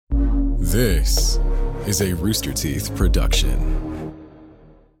This is a Rooster Teeth production.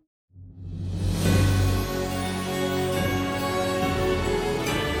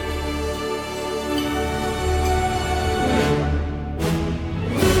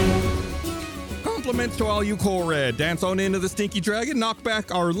 Compliments to all you Cool Red. Dance on into the Stinky Dragon. Knock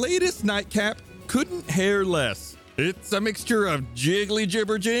back our latest nightcap. Couldn't hair less. It's a mixture of jiggly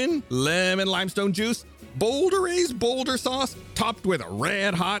gibber gin, lemon limestone juice, Boulder A's Boulder sauce, topped with a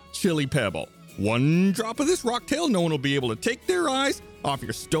red hot chili pebble. One drop of this rocktail, no one will be able to take their eyes off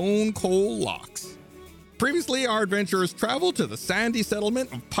your stone cold locks. Previously, our adventurers traveled to the sandy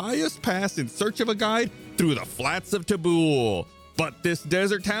settlement of Pious Pass in search of a guide through the flats of Tabul. But this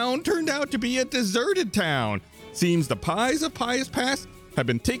desert town turned out to be a deserted town. Seems the Pies of Pious Pass have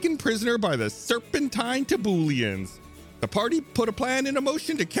been taken prisoner by the Serpentine Tabulians. The party put a plan into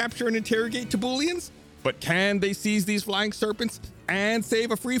motion to capture and interrogate Tabulians, but can they seize these flying serpents and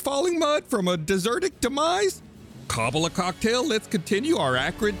save a free-falling mud from a desertic demise? Cobble a cocktail, let's continue our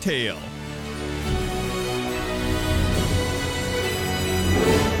acrid tale.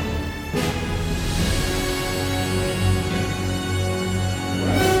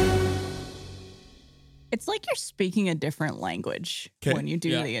 It's like you're speaking a different language Okay. when you do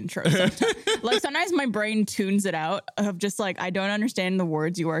the intro. Sometimes. Like sometimes my brain tunes it out of just like, I don't understand the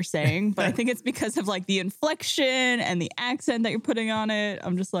words you are saying, but I think it's because of like the inflection and the accent that you're putting on it.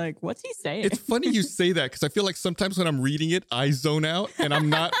 I'm just like, what's he saying? It's funny you say that because I feel like sometimes when I'm reading it, I zone out and I'm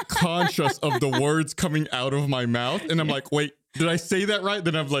not conscious of the words coming out of my mouth. And I'm like, wait, did I say that right?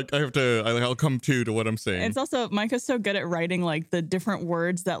 Then I'm like, I'll come to what I'm saying. It's also, Micah's so good at writing like the different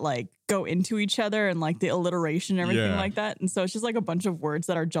words that like go into each other and like the alliteration and everything like that. And so it's just like a bunch of words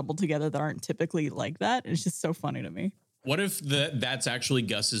that are jumbled together that aren't typically like that. It's just so funny to me. What if that's actually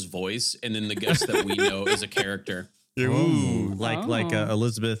Gus's voice and then the Gus that we know is a character? Ooh. Like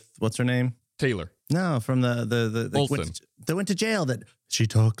Elizabeth, what's her name? Taylor. No, from the Olsen. They went to jail. That she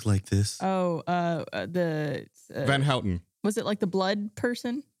talked like this. Oh, Van Houten. was it like the blood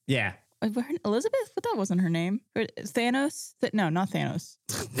person? Yeah, Elizabeth? But that wasn't her name. Thanos? No, not Thanos.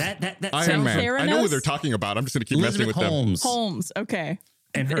 that Iron Man. Theranos? I know what they're talking about. I'm just going to keep messing with them. Holmes. Holmes. Okay.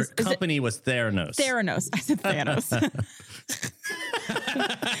 And her Is it- company was Theranos. Theranos. I said Thanos.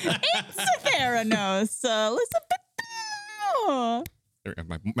 It's Theranos. Elizabeth. Oh.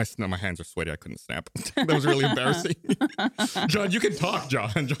 My hands are sweaty. I couldn't snap. That was really embarrassing. John, you can talk, John.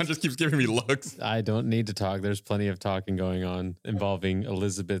 John just keeps giving me looks. I don't need to talk. There's plenty of talking going on involving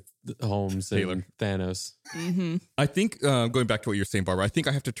Elizabeth Holmes Taylor. and Thanos. Mm-hmm. I think, going back to what you're saying, Barbara, I think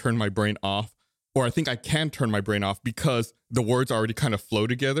I have to turn my brain off, or I think I can turn my brain off because the words already kind of flow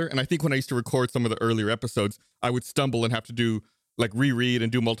together. And I think when I used to record some of the earlier episodes, I would stumble and have to do like reread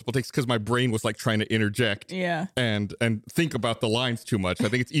and do multiple takes because my brain was like trying to interject and think about the lines too much. I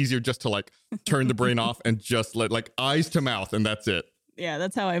think it's easier just to like turn the brain off and just let like eyes to mouth and that's it. Yeah,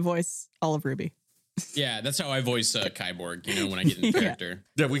 that's how I voice Olive Ruby. Yeah, that's how I voice Kyborg, when I get in character.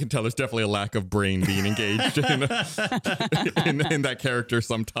 Yeah, we can tell there's definitely a lack of brain being engaged in that character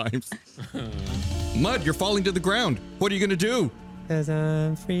sometimes. Mud, you're falling to the ground. What are you going to do? Cause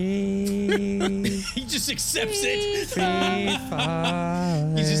I'm free. He just accepts it. Free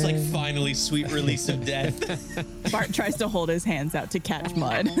He's just like, finally, sweet release of death. Bart tries to hold his hands out to catch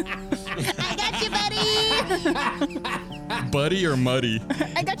Mud. I got you, buddy. Buddy or muddy?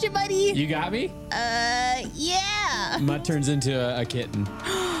 I got you, buddy. You got me? Yeah. Mutt turns into a kitten.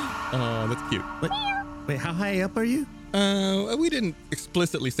 Oh, that's cute. Wait, how high up are you? We didn't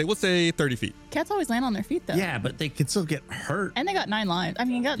explicitly say. We'll say 30 feet. Cats always land on their feet, though. Yeah, but they could still get hurt. And they got 9 lives. I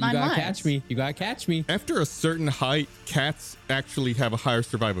mean, you got You 9 gotta lives. catch me. You gotta catch me. After a certain height, cats actually have a higher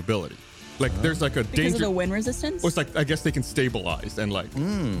survivability. Like there's like a Because danger. of the wind resistance? Or it's like I guess they can stabilize and like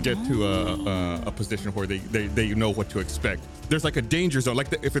get to a position where they know what to expect. There's like a danger zone. Like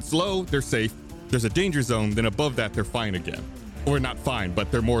if it's low, they're safe. There's a danger zone. Then above that, they're fine again. Or not fine,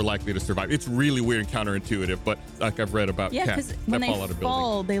 but they're more likely to survive. It's really weird and counterintuitive, but like I've read about Yeah, cats because that when they fall out of buildings.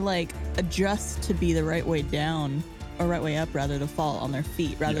 fall, they like adjust to be the right way down or right way up rather to fall on their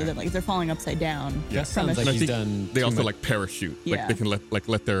feet rather than like if they're falling upside down. Yeah. from a Sounds like And I he's think done they too also much. like parachute. Yeah. Like they can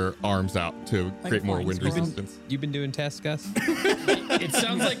let their arms out to create more flying wind squirrel. resistance. You've been doing tests, Gus? It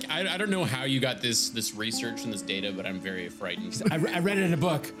sounds like, I don't know how you got this research and this data, but I'm very frightened. I read it in a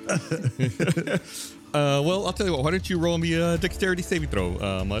book. Well, I'll tell you what. Why don't you roll me a dexterity saving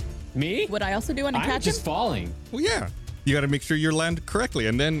throw, Mud? Me? What I also do when I I'm catch just him? falling. Well, yeah. You got to make sure you're landed correctly,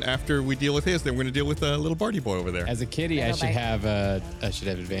 and then after we deal with his, then we're gonna deal with little Barty boy over there. As a kitty, I should have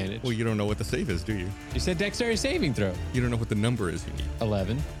advantage. Well, you don't know what the save is, do you? You said dexterity saving throw. You don't know what the number is you need.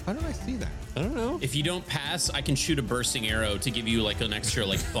 11. How did I see that? I don't know. If you don't pass, I can shoot a bursting arrow to give you like an extra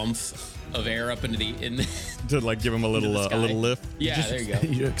like bump of air up into the To like give him a little the sky. lift. Yeah, there you go.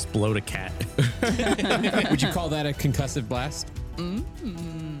 You explode a cat. Would you call that a concussive blast?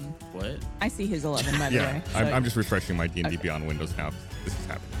 What? I see his 11, by the Yeah, way. I'm just refreshing my D&D Beyond Windows now. This has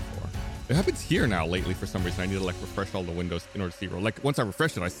happened before. It happens here now lately for some reason. I need to like refresh all the windows in order to see roll. Like once I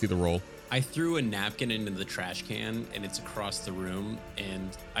refresh it, I see the roll. I threw a napkin into the trash can and it's across the room, and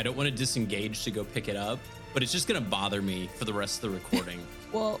I don't want to disengage to go pick it up, but it's just gonna bother me for the rest of the recording.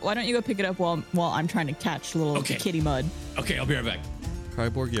 Well, why don't you go pick it up while I'm trying to catch little Okay. kitty mud? Okay, I'll be right back.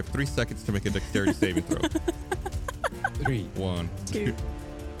 Kyborg, you have 3 seconds to make a dexterity saving throw. 3. 1, 2, 2.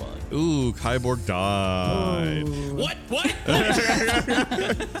 Ooh, Kyborg died. What?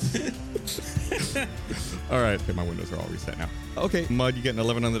 All right, okay, my windows are all reset now. Okay, Mud, you get an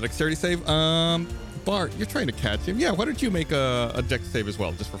 11 on the dexterity save. Bart, you're trying to catch him. Yeah, why don't you make a dex save as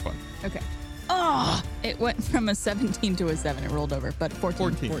well, just for fun? Okay. Oh, it went from a 17 to a 7. It rolled over, but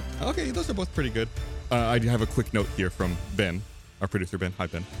 14. Okay, those are both pretty good. I do have a quick note here from Ben, our producer Ben. Hi,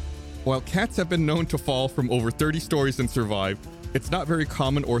 Ben. While cats have been known to fall from over 30 stories and survive, it's not very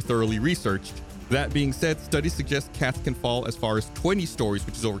common or thoroughly researched. That being said, studies suggest cats can fall as far as 20 stories,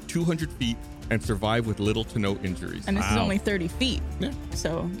 which is over 200 feet, and survive with little to no injuries. And this is only 30 feet. Yeah.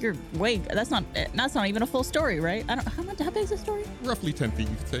 So you're that's not even a full story, right? I don't how big is the story? Roughly 10 feet,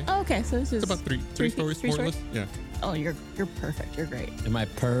 you could say. Oh, okay, so this is It's about three stories, more or less. Yeah. Oh, you're perfect. You're great. Am I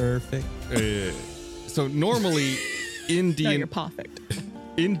perfect? So normally in No, you're D&D, perfect.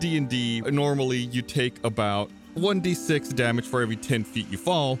 in D&D, normally you take about 1d6 damage for every 10 feet you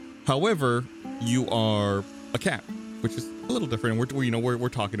fall. However, you are a cat, which is a little different. And we're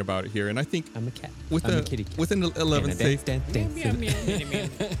talking about it here. And I think I'm a cat. with I'm the a kitty cat. with an 11 save,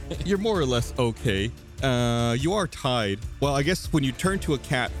 you're more or less okay. You are tied. Well, I guess when you turn to a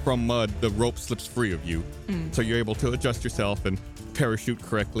cat from mud, the rope slips free of you. So you're able to adjust yourself and parachute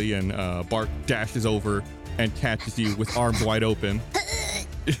correctly. And Bart dashes over and catches you with arms wide open.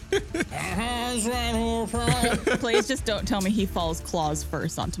 Please just don't tell me he falls claws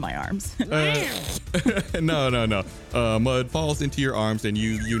first onto my arms. No. Mud falls into your arms, and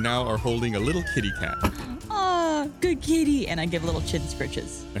you now are holding a little kitty cat. Oh, good kitty. And I give little chin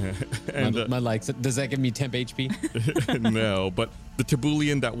scritches. And my likes. Does that give me temp HP? no, but the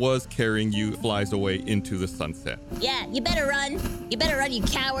Tabulian that was carrying you flies away into the sunset. Yeah, you better run. You better run, you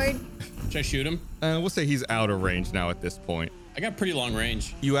coward. Should I shoot him? We'll say he's out of range now at this point. I got pretty long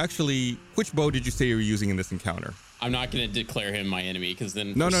range. You actually, which bow did you say you were using in this encounter? I'm not going to declare him my enemy because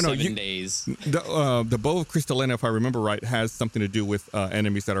then No, for no, no, 7 you- days. The bow of Crystalina, if I remember right, has something to do with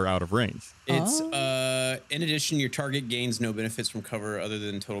enemies that are out of range. It's in addition, your target gains no benefits from cover other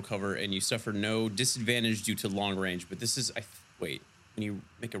than total cover, and you suffer no disadvantage due to long range. But this is wait, when you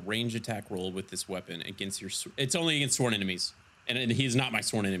make a range attack roll with this weapon against it's only against sworn enemies, and he's not my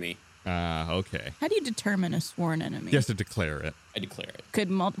sworn enemy. Okay. How do you determine a sworn enemy? He has to declare it. I declare it.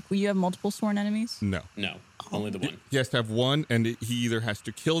 Will you have multiple sworn enemies? No. No, only the one. He has to have one, and he either has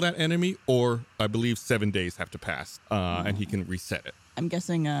to kill that enemy, or I believe 7 days have to pass, and he can reset it. I'm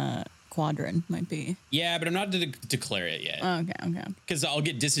guessing Quadrant might be. Yeah, but I'm not to declare it yet Okay. because I'll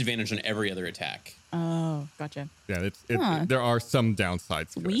get disadvantage on every other attack. Oh, gotcha. Yeah, Huh. there are some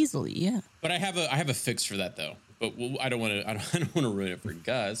downsides to it. Weasley, yeah. But I have a fix for that though. But I don't want to ruin it for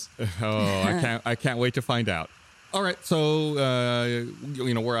Gus. Oh, I can't wait to find out. All right, so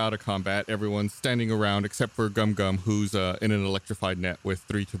we're out of combat. Everyone's standing around except for Gum Gum, who's in an electrified net with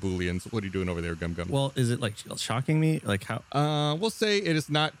 3 Tabulians. What are you doing over there, Gum Gum? Well, is it like shocking me? Like how? We'll say it is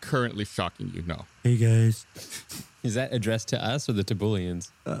not currently shocking you. No. Hey guys, Is that addressed to us or the Tabulians?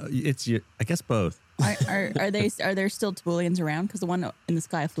 it's you. I guess both. Are there still Tabulians around? Because the one in the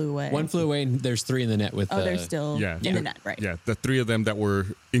sky flew away. One flew away, and there's 3 in the net with. They're still Yeah. in the net, right? Yeah, the 3 of them that were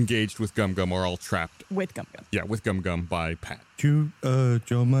engaged with Gum Gum are all trapped. With Gum Gum. Yeah, with Gum Gum by Pat. Do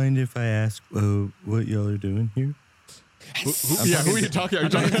you mind if I ask what y'all are doing here? Who are you talking? Are you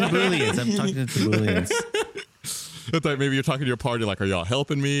I'm talking talking to Booleans. I'm talking to Booleans. I thought maybe you're talking to your party, like, are y'all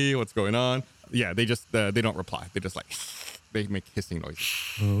helping me? What's going on? Yeah, they just they don't reply. They just they make hissing noises.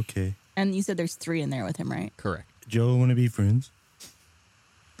 Oh, okay. And you said there's 3 in there with him, right? Correct. Joe, want to be friends?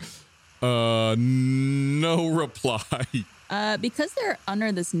 No reply. Because they're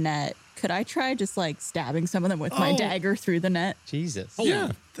under this net, could I try just like stabbing some of them with my dagger through the net? Jesus.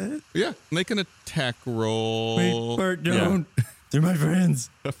 Yeah. Yeah. Make an attack roll. Wait, Bart, don't. They're my friends.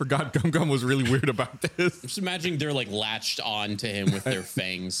 I forgot Gum Gum was really weird about this. Just imagining they're like latched on to him with their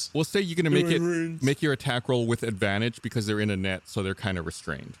fangs. We'll say you're going to make your attack roll with advantage because they're in a net, so they're kind of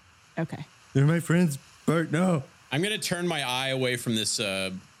restrained. Okay. They're my friends, Bart. No. I'm going to turn my eye away from this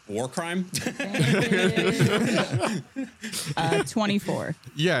war crime. 24.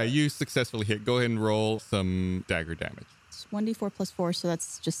 Yeah, you successfully hit. Go ahead and roll some dagger damage. It's 1d4 plus 4, so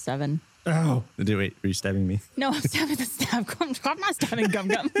that's just 7. Oh. Wait, are you stabbing me? No, I'm stabbing the stab. I'm not stabbing Gum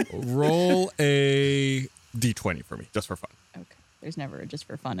Gum. Roll a d20 for me, just for fun. Okay. There's never a just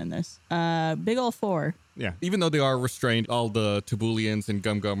for fun in this. Big ol' 4. Yeah, even though they are restrained, all the Tubulians and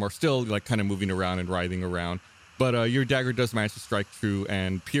Gum Gum are still like kind of moving around and writhing around. But your dagger does manage to strike true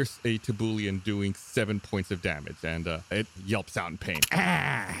and pierce a Tubulian, doing 7 points of damage, and it yelps out in pain.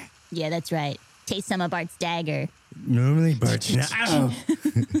 Ah! Yeah, that's right. Taste some of Bart's dagger. Normally Bart's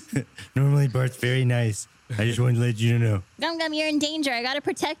Normally Bart's very nice. I just wanted to let you know. Gum Gum, you're in danger. I gotta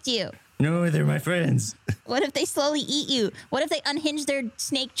protect you. No, they're my friends. What if they slowly eat you? What if they unhinge their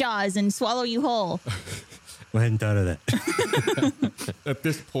snake jaws and swallow you whole? I hadn't thought of that. At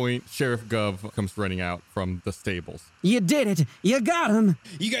this point, Sheriff Gov comes running out from the stables. You did it. You got him.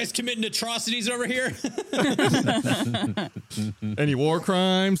 You guys committing atrocities over here? Any war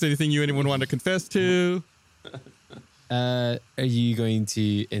crimes? Anything anyone want to confess to? Are you going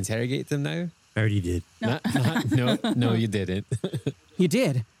to interrogate them now? I already did. No, you didn't. You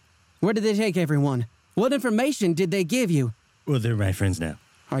did. Where did they take everyone? What information did they give you? Well, they're my friends now.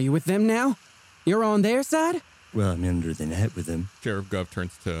 Are you with them now? You're on their side? Well, I'm under the net with them. Sheriff Gov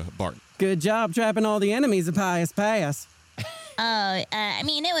turns to Bart. Good job trapping all the enemies of Pious Pass. I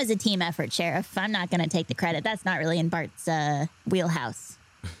mean, it was a team effort, Sheriff. I'm not gonna take the credit. That's not really in Bart's wheelhouse.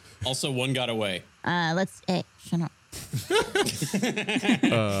 Also, one got away. Hey, shut up.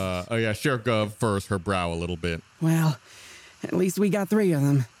 Oh yeah, Sheriff Gov furrows her brow a little bit. Well, at least we got 3 of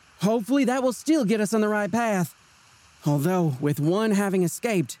them. Hopefully that will still get us on the right path. Although, with one having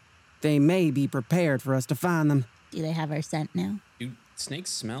escaped, they may be prepared for us to find them. Do they have our scent now? Do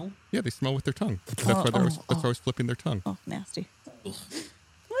snakes smell? Yeah, they smell with their tongue. That's why they're always flipping their tongue. Oh, nasty.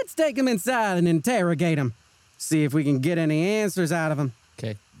 Let's take them inside and interrogate them. See if we can get any answers out of them.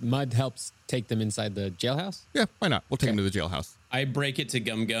 Okay. Mud helps take them inside the jailhouse. Yeah, why not? We'll take them to the jailhouse. I break it to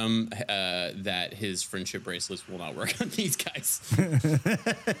Gum Gum that his friendship bracelets will not work on these guys.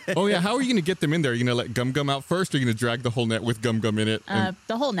 Oh yeah, how are you going to get them in there? Are you going to let Gum Gum out first, or are you going to drag the whole net with Gum Gum in it?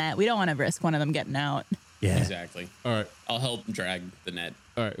 The whole net. We don't want to risk one of them getting out. Yeah. Exactly. All right. I'll help drag the net.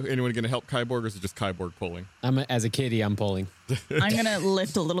 All right. Anyone going to help Kyborg, or is it just Kyborg pulling? As a kitty, I'm pulling. I'm going to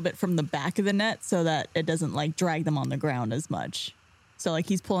lift a little bit from the back of the net so that it doesn't like drag them on the ground as much. So like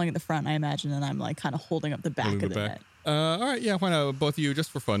he's pulling at the front, I imagine, and I'm like kind of holding up the back of the net. All right. Yeah. Why not? Both of you, just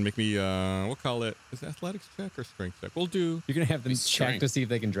for fun, make me, we'll call it, is it athletics check or strength check? We'll do. You're going to have them check strength. to see if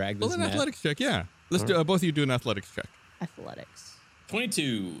they can drag this Well, an net. athletics check. Yeah. Let's do, both of you do an athletics check. Athletics.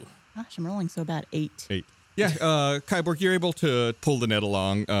 22. Gosh, I'm rolling so bad. 8. 8. Yeah, Kyborg, you're able to pull the net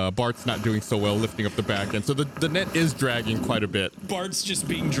along. Bart's not doing so well lifting up the back end, so the net is dragging quite a bit. Bart's just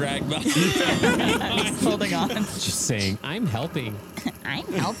being dragged by. He's holding on. Just saying, I'm helping. I'm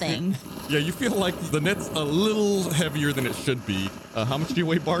helping. Yeah, you feel like the net's a little heavier than it should be. How much do you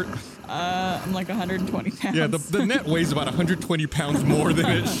weigh, Bart? I'm like 120 pounds. Yeah, the net weighs about 120 pounds more than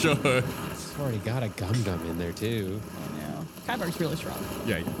it should. It's already got a Gum Gum in there, too. I know. Kyborg's really strong.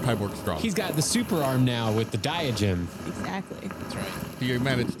 Yeah, Kyborg's strong. He's got the super arm now with the diagem. Exactly. That's right. You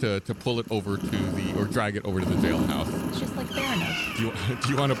managed to pull it over or drag it over to the jailhouse. It's just like Theranos. Do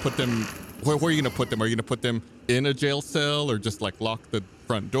you want to put them, where are you going to put them? Are you going to put them in a jail cell or just like lock the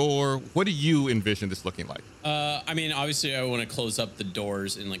front door? What do you envision this looking like? I mean, obviously, I want to close up the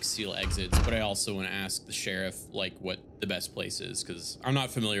doors and like seal exits, but I also want to ask the sheriff like what the best place is because I'm not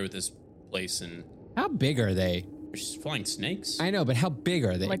familiar with this place and How big are they? there's flying snakes. I know, but how big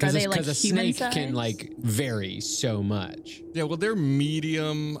are they? Like, are they, like, a human snake can size? like vary so much. Yeah, well, they're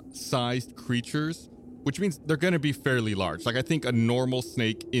medium-sized creatures, which means they're going to be fairly large. Like, I think a normal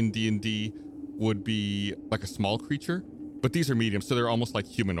snake in D&D would be like a small creature, but these are medium, so they're almost like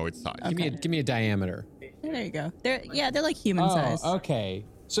humanoid size. Give me a diameter. There you go. They're like human size. okay.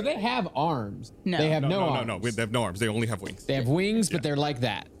 So they have arms. No. They have no arms. No. They have no arms. They only have wings. They have wings, but they're like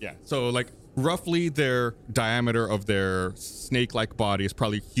that. Yeah. So, like, roughly their diameter of their snake-like body is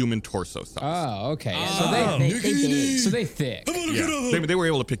probably human torso size. Oh, okay. They So they thick. Yeah. They were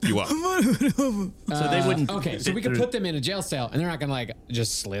able to pick you up. So they wouldn't. Okay, so we could put them in a jail cell, and they're not gonna like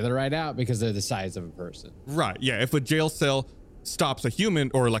just slither right out because they're the size of a person. Right. Yeah. If a jail cell stops a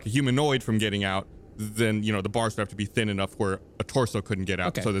human or like a humanoid from getting out, then, you know, the bars would have to be thin enough where a torso couldn't get out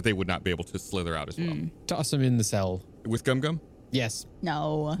Okay. so that they would not be able to slither out as well. Toss them in the cell. With Gum Gum? Yes.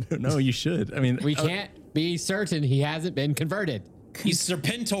 No. No, you should. I mean, We can't be certain he hasn't been converted. He's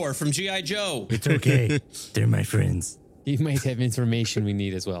Serpentor from G.I. Joe. it's okay. They're my friends. He might have information we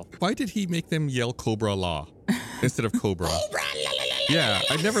need as well. Why did he make them yell Cobra Law instead of Cobra? Yeah,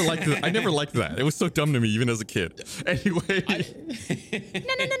 I never liked it. I never liked that. It was so dumb to me, even as a kid. Anyway.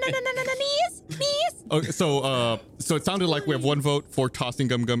 Knees. Okay, so it sounded like we have one vote for tossing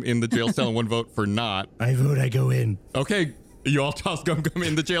Gum Gum in the jail cell and one vote for not. I vote I go in. Okay, you all toss Gum Gum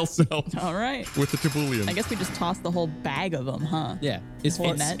in the jail cell All right. with the Tabulians. I guess we just tossed the whole bag of them, huh? Yeah. It's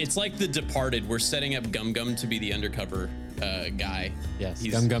like The Departed. We're setting up Gum Gum to be the undercover guy. Yes.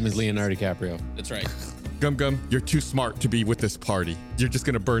 He's- Gum Gum is Leonardo DiCaprio. That's right. Gum Gum, you're too smart to be with this party. You're just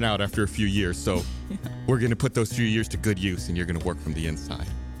gonna burn out after a few years. So we're gonna put those few years to good use, and you're gonna work from the inside.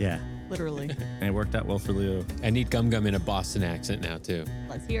 Yeah. Literally. And it worked out well for Leo. I need Gum Gum in a Boston accent now, too.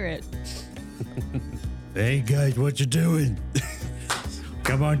 Let's hear it. Hey, guys, what you doing?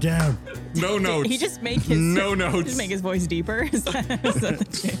 Come on down. No notes. He just make his No notes. Just make his voice deeper. Is that the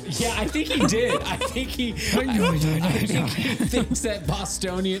change? Yeah, I think he did. I think he thinks that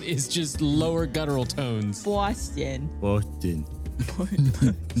Bostonian is just lower guttural tones. Boston. Boston.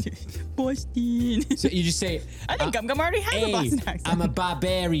 Boston. So you just say, I think Gum Gum already has a hey, Boston accent. I'm a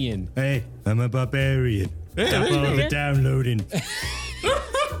barbarian. Hey, I'm a barbarian. there Stop you all go. the downloading.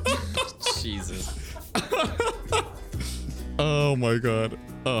 Jesus. Oh my god.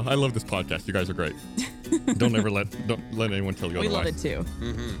 Oh, I love this podcast. You guys are great. Don't let anyone tell you We otherwise. love it too.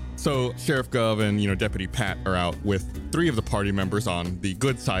 So Sheriff Gov and Deputy Pat are out with 3 of the party members on the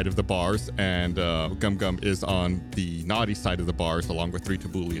good side of the bars, and Gum Gum is on the naughty side of the bars along with 3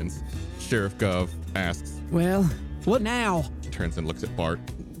 Tabulians. Sheriff Gov asks, Well, what now? turns and looks at Bart.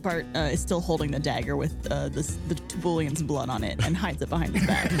 Bart is still holding the dagger with the Tabulian's blood on it and hides it behind his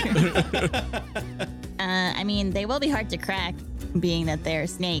back. I mean, they will be hard to crack, being that they're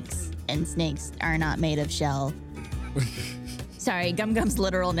snakes, and snakes are not made of shell. Sorry, Gum Gum's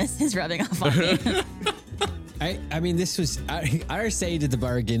literalness is rubbing off on me. I mean, this was our side of the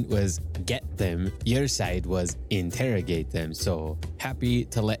bargain was get them. Your side was interrogate them. So happy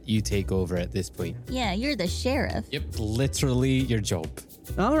to let you take over at this point. Yeah, you're the sheriff. Yep, literally your job.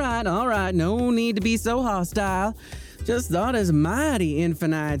 All right. No need to be so hostile. Just thought as mighty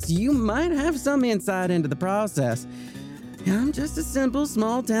infinites, you might have some insight into the process. I'm just a simple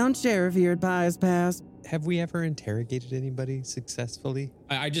small town sheriff here at Pious Pass. Have we ever interrogated anybody successfully?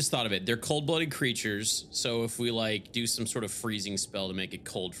 I just thought of it. They're cold-blooded creatures, so if we do some sort of freezing spell to make it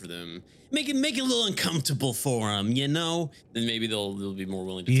cold for them, make it a little uncomfortable for them, then maybe they'll be more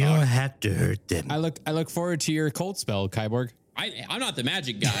willing to You talk. don't have to hurt them. I look forward to your cold spell, Kyborg. I'm not the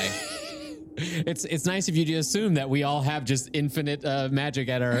magic guy. It's nice of you to assume that we all have just infinite magic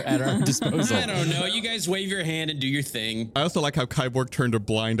at our disposal. I don't know. You guys wave your hand and do your thing. I also like how Kyborg turned a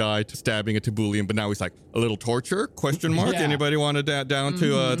blind eye to stabbing a Tabulian, but now he's like, a little torture? Question mark? Yeah. Anybody want to down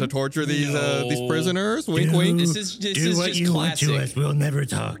to torture these prisoners? Wink, Do- wink. This is Do what just you want classic. to us. We'll never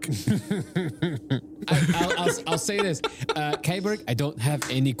talk. I'll say this, Kyborg, I don't have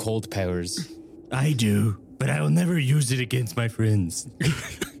any cold powers. I do, but I will never use it against my friends.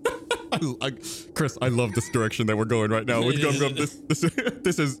 Chris, I love this direction that we're going right now with Gum Gum. This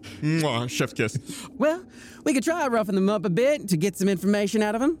is mwah, chef's kiss. Well, we could try roughing them up a bit to get some information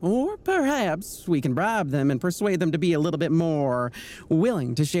out of them, or perhaps we can bribe them and persuade them to be a little bit more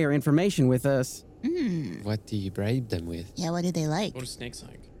willing to share information with us. What do you bribe them with? Yeah, what do they like? What are snakes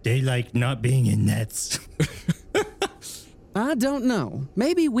like? They like not being in nets. I don't know.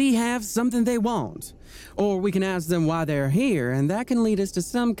 Maybe we have something they want. Or we can ask them why they're here, and that can lead us to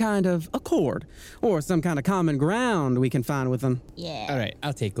some kind of accord, or some kind of common ground we can find with them. Yeah. All right,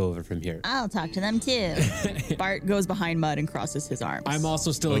 I'll take over from here. I'll talk to them too. Bart goes behind Mud and crosses his arms. I'm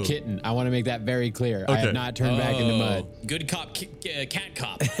also still a kitten. I want to make that very clear. I have Okay. not turned back into mud. Good cop, cat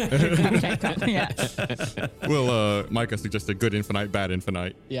cop. Yeah. Well, Micah suggested good infinite, bad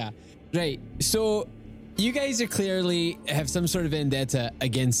infinite. Yeah. Right. So you guys are clearly have some sort of vendetta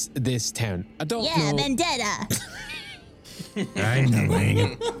against this town. I don't Yeah, know. vendetta. I know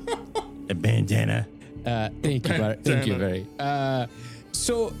wearing a bandana. Thank you, Bart. Thank you very.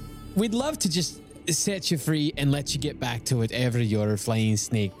 So we'd love to just set you free and let you get back to whatever your flying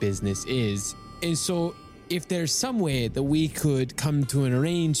snake business is. And so if there's some way that we could come to an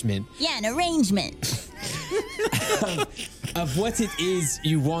arrangement Yeah, an arrangement. of what it is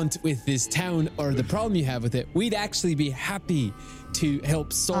you want with this town or the problem you have with it, we'd actually be happy to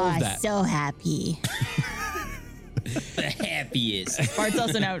help solve that. So happy. The happiest. Bart's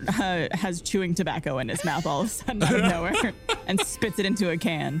also now has chewing tobacco in his mouth all of a sudden out of nowhere and spits it into a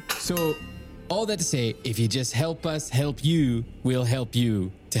can. So all that to say, if you just help us help you, we'll help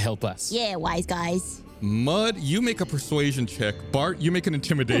you to help us. Yeah, wise guys. Mud, you make a persuasion check. Bart, you make an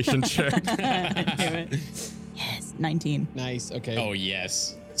intimidation check. Yes, 19. Nice. Okay. Oh,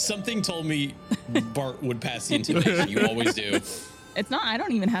 yes. Something told me Bart would pass the intimidation. You always do. It's not, I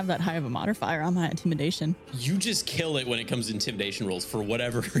don't even have that high of a modifier on my intimidation. You just kill it when it comes to intimidation rolls for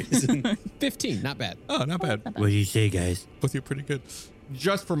whatever reason. 15. Not bad. Oh, not bad. What do you say, guys? Both you pretty good.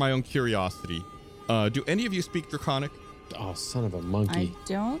 Just for my own curiosity, do any of you speak Draconic? Oh, son of a I monkey.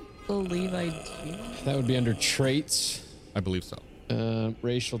 don't believe I do. That would be under traits. I believe so.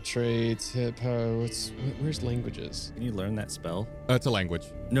 Racial traits, hit power. Where's languages? Can you learn that spell? It's a language.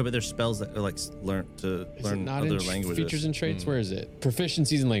 No, but there's spells that are like learn Is it learn not other in languages. features and traits? Where is it?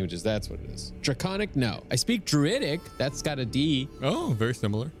 Proficiencies in languages. That's what it is. Draconic? No. I speak Druidic. That's got a D. Oh, very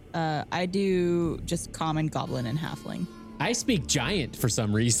similar. I do just common, goblin, and halfling. I speak Giant for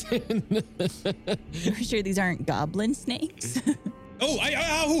some reason. You're sure these aren't goblin snakes?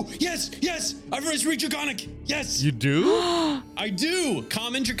 Oh, yes. I've always read Draconic. Yes. You do? I do.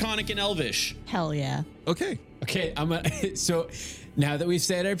 Common, Draconic, and Elvish. Hell yeah. Okay. Okay, so now that we've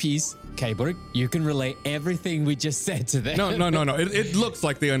said our piece, Kyborg, you can relay everything we just said to them. No. It looks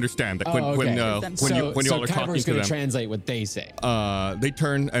like they understand that when okay. you all are talking to going them. to translate what they say. They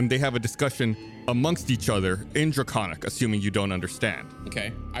turn and they have a discussion amongst each other in Draconic, assuming you don't understand.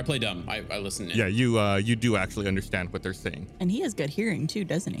 Okay. I play dumb. I listen in. Yeah, you do actually understand what they're saying. And he has good hearing too,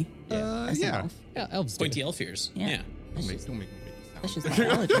 doesn't he? As an Yeah. elf. Yeah, elves do. Pointy elf ears. Yeah. Yeah. That's Don't just, make me make that's this just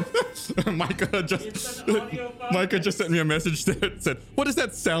biology. sound. Micah just sent me a message that said, "What does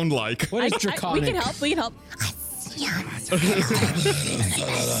that sound like?" What is Draconic? We can help. We can help.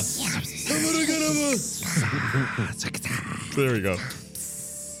 There we go.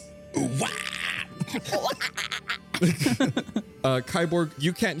 Kyborg,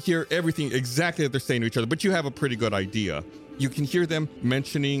 you can't hear everything exactly that they're saying to each other, but you have a pretty good idea. You can hear them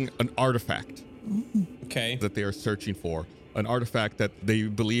mentioning an artifact Okay. that they are searching for, an artifact that they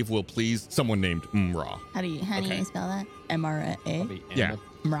believe will please someone named Mra. How do you spell that? MRA. Yeah,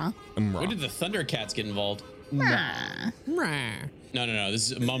 Mra. Mra. When did the Thundercats get involved? Ah. No.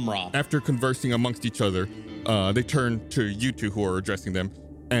 This is Mumra. After conversing amongst each other, they turn to you two who are addressing them,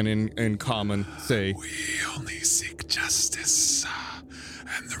 and in common say, We only seek justice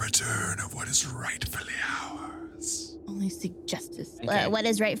and the return of what is rightfully ours. Only seek justice. What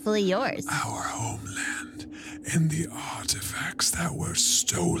is rightfully yours? Our homeland and the artifacts that were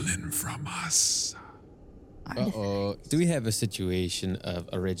stolen from us. Uh-oh. Do we have a situation of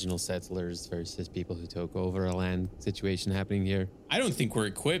original settlers versus people who took over a land situation happening here? I don't think we're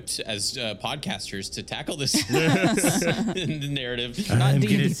equipped as podcasters to tackle this narrative. I'm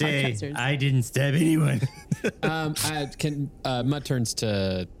D&D gonna say podcasters. I didn't stab anyone. Mutt turns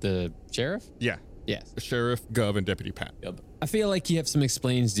to the sheriff? "Yeah, Yes. Sheriff, Gov, and Deputy Pat." Yep. I feel like you have some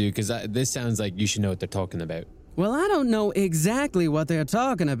explains due because this sounds like you should know what they're talking about. Well, I don't know exactly what they're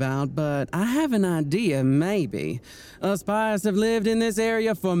talking about, but I have an idea, maybe. Us Pies have lived in this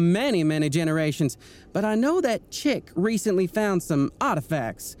area for many, many generations, but I know that Chick recently found some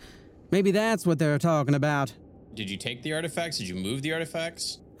artifacts. Maybe that's what they're talking about. Did you take the artifacts? Did you move the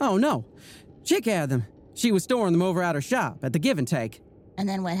artifacts? Oh, no. Chick had them. She was storing them over at her shop at the Give and Take. And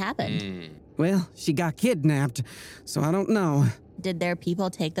then what happened? Hmm. Well, she got kidnapped, so I don't know. Did their people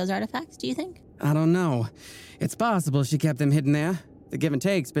take those artifacts, do you think? I don't know. It's possible she kept them hidden there. The Give and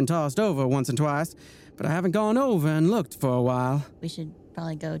Take's been tossed over once and twice, but I haven't gone over and looked for a while. We should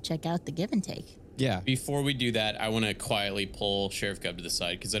probably go check out the Give and Take. Yeah. Before we do that, I want to quietly pull Sheriff Gub to the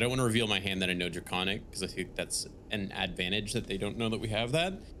side because I don't want to reveal my hand that I know Draconic because I think that's an advantage that they don't know that we have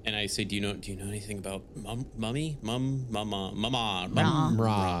that. And I say, do you know anything about Mummy? Mama.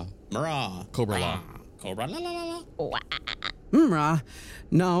 Ra. Mara. Cobra Law. Cobra la la la la. Mra,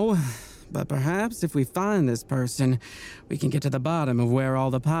 no. But perhaps if we find this person, we can get to the bottom of where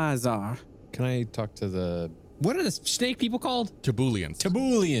all the pies are. Can I talk to the... What are the snake people called? Tabulians.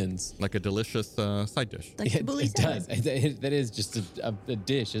 Tabulians. Like a delicious side dish. Like It tabbouleh does. salad. That is just a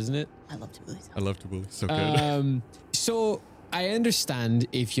dish, isn't it? I love tabbouleh salad. I love tabbouleh. So good. So I understand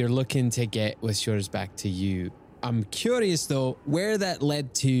if you're looking to get what's yours back to you. I'm curious though, where that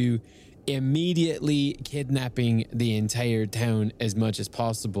led to immediately kidnapping the entire town as much as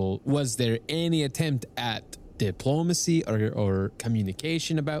possible. Was there any attempt at diplomacy or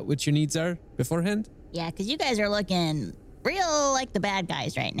communication about what your needs are beforehand? Yeah, because you guys are looking real like the bad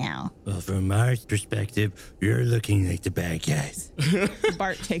guys right now. Well, from our perspective, you're looking like the bad guys.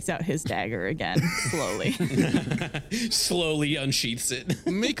 Bart takes out his dagger again, slowly. Slowly unsheaths it.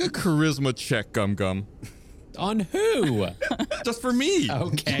 Make a charisma check, Gum Gum. On who? just for me.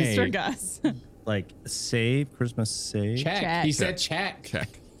 Okay. Mr. Gus. Like save, Christmas save. Check. He said check. Check.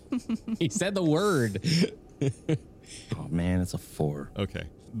 He said the word. Oh man, it's a 4. Okay.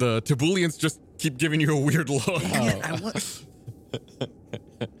 The Tabulians just keep giving you a weird look.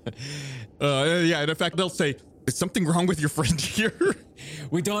 Yeah, and in fact, they'll say, is something wrong with your friend here?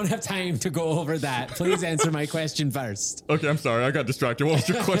 We don't have time to go over that. Please answer my question first. Okay, I'm sorry. I got distracted. What was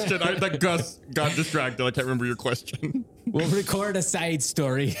your question? Gus got distracted. I can't remember your question. We'll record a side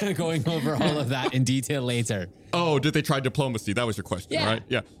story going over all of that in detail later. Oh, did they try diplomacy? That was your question, Yeah. right?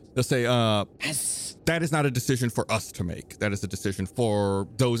 Yeah. They'll say, that is not a decision for us to make. That is a decision for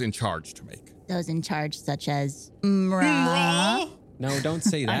those in charge to make. Those in charge, such as Mra. No, don't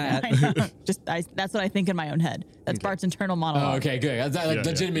say that. I know. That's what I think in my own head. That's Bart's internal monologue. Oh, okay, good.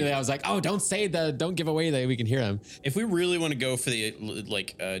 Legitimately, I was like, oh, don't give away that we can hear them. If we really want to go for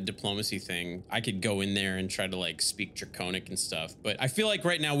the diplomacy thing, I could go in there and try to like speak Draconic and stuff. But I feel like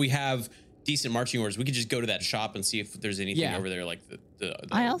right now we have decent marching orders. We could just go to that shop and see if there's anything over there like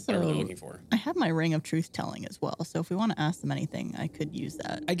whatever they're looking for. I have my ring of truth telling as well. So if we want to ask them anything, I could use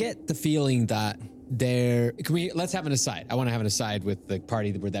that. I get the feeling that let's have an aside. I want to have an aside with the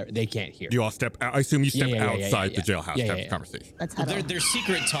party where they can't hear. You all step out. I assume you step outside the jailhouse to have a conversation. Their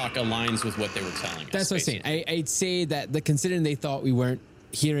secret talk aligns with what they were telling us. That's what I'm saying. I'd say that considering they thought we weren't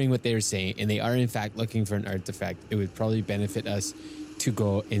hearing what they were saying and they are in fact looking for an artifact, it would probably benefit us to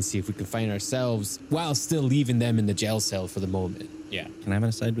go and see if we can find ourselves while still leaving them in the jail cell for the moment. Yeah. Can I have an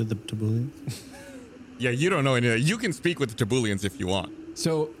aside with the Tabulians? Yeah, you don't know any of that. You can speak with the Tabulians if you want.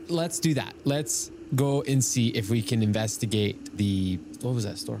 So let's do that. Let's go and see if we can investigate what was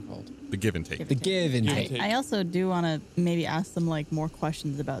that store called? The Give and Take. The Give and Take. I also do want to maybe ask them like more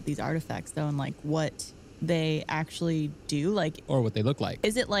questions about these artifacts though, and like what they actually do, like, or what they look like.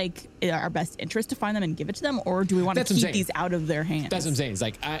 Is it like in our best interest to find them and give it to them, or do we want to keep these out of their hands? That's what I'm saying. It's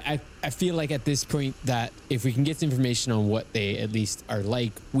like I feel like at this point that if we can get information on what they at least are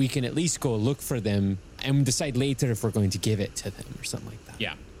like, we can at least go look for them and decide later if we're going to give it to them or something like that.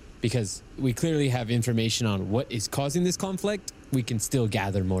 Yeah. Because we clearly have information on what is causing this conflict. We can still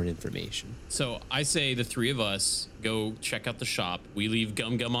gather more information. So I say the three of us go check out the shop. We leave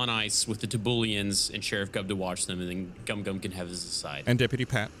Gum Gum on ice with the Tabulians and Sheriff Gub to watch them, and then Gum Gum can have his aside. And Deputy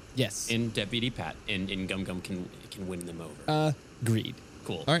Pat. Yes. And Deputy Pat. And Gum Gum can win them over. Agreed.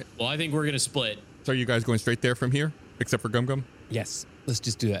 Cool. All right. Well, I think we're going to split. So are you guys going straight there from here, except for Gum Gum? Yes. Let's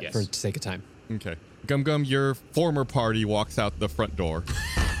just do that for the sake of time. Okay. Gum Gum, your former party walks out the front door.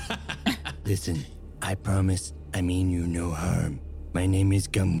 Listen, I promise I mean you no harm. My name is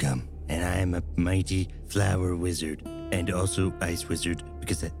Gum Gum, and I am a mighty flower wizard, and also ice wizard,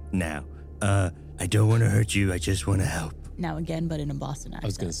 because I don't want to hurt you, I just want to help. Now again, but in a Boston accent. I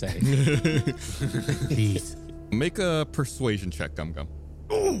was going to say. Please. Make a persuasion check, Gum Gum.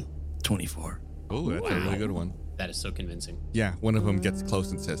 Ooh, 24. Oh, that's a really good one. That is so convincing. Yeah, one of them gets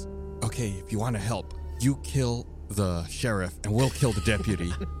close and says, okay, if you want to help, you kill the sheriff and we'll kill the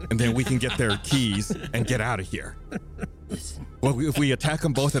deputy, and then we can get their keys and get out of here. Listen. Well, if we attack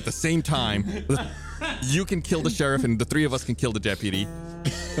them both at the same time, you can kill the sheriff and the three of us can kill the deputy.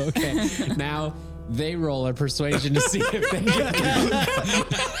 Okay, now they roll a persuasion to see if they can.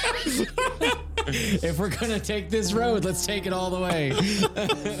 If we're gonna take this road, let's take it all the way.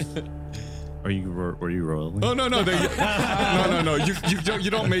 Were you rolling? Oh no! No! You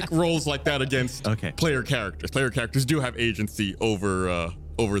don't make rolls like that against player characters. Player characters do have agency over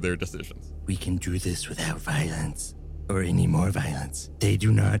their decisions. We can do this without violence, or any more violence. They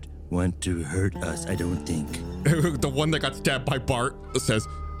do not want to hurt us, I don't think. The one that got stabbed by Bart says,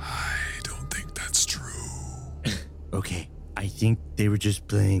 I don't think that's true. Okay, I think they were just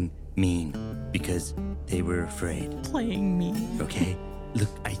playing mean because they were afraid. Playing mean. Okay, look,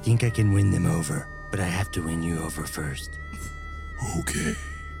 I think I can win them over, but I have to win you over first. Okay,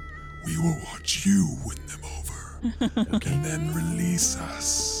 we will watch you win them over. Okay. And then release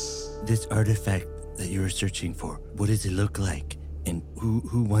us. This artifact that you were searching for, what does it look like? And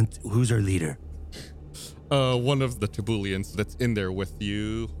who's our leader? One of the Tabulians that's in there with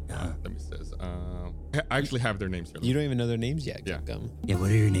you. Let me says. I actually have their names here. You don't even know their names yet. Yeah. Yeah.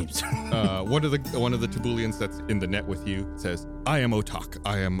 What are your names? One of the Tabulians that's in the net with you says, "I am Otak.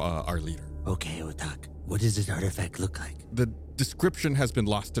 I am our leader." Okay, Otak. What does this artifact look like? The description has been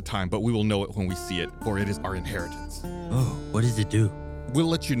lost to time, but we will know it when we see it, for it is our inheritance. Oh, what does it do? We'll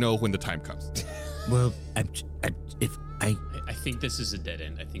let you know when the time comes. Well, I think this is a dead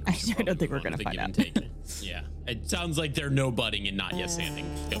end. I don't think we're gonna find out. Yeah, it sounds like they're no budding and not yes anding.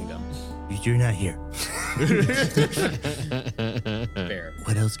 Gum Gum. You're not here. Fair.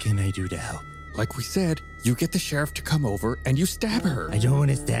 What else can I do to help? like we said, you get the sheriff to come over and you stab her. I don't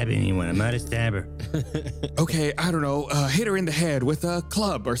want to stab anyone. I'm not a stabber. Okay, I don't know. Hit her in the head with a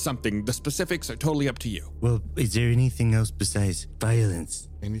club or something. The specifics are totally up to you. Well, is there anything else besides violence?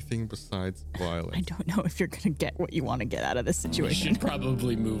 Anything besides violence? I don't know if you're going to get what you want to get out of this situation.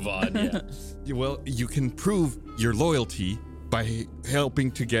 Probably move on. Yeah. Well, you can prove your loyalty by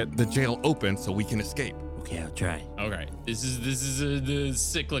helping to get the jail open so we can escape. Okay, I'll try. Okay. This is the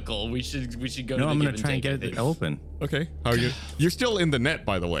cyclical. We should go. No, to I'm the gonna try and get it open. Okay. How are you? You're still in the net,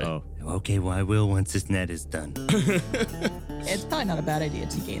 by the way. Oh, Okay, well, I will once this net is done. It's probably not a bad idea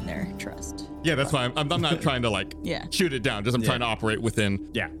to gain their trust. Yeah, that's why I'm not trying to like Yeah. shoot it down. Just I'm trying to operate within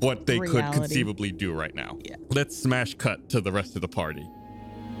what they could Reality. conceivably do right now. Yeah. Let's smash cut to the rest of the party.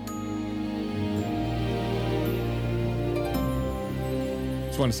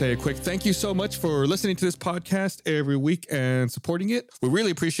 Just want to say a quick thank you so much for listening to this podcast every week and supporting it. We really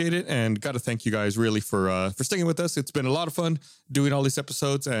appreciate it, and got to thank you guys really for sticking with us. It's been a lot of fun doing all these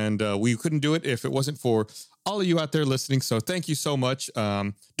episodes, and we couldn't do it if it wasn't for all of you out there listening. So thank you so much.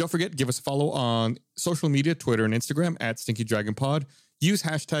 Don't forget, give us a follow on social media, Twitter and Instagram at Stinky Dragon Pod. Use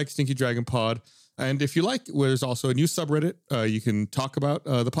hashtag Stinky Dragon Pod. And if you like, there's also a new subreddit you can talk about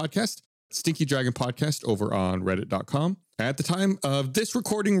the podcast. Stinky Dragon Podcast over on reddit.com. At the time of this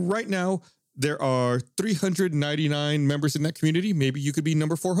recording right now, there are 399 members in that community. Maybe you could be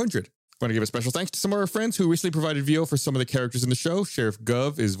number 400. I want to give a special thanks to some of our friends who recently provided VO for some of the characters in the show. Sheriff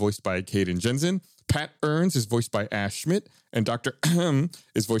Gov is voiced by Caden Jensen. Pat Earns is voiced by Ash Schmidt. And Dr.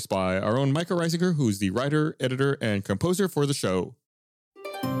 is voiced by our own Micah Reisinger, who's the writer, editor, and composer for the show.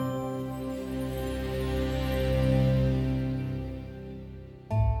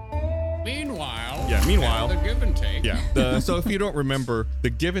 Meanwhile, the give and take. Yeah. So if you don't remember, the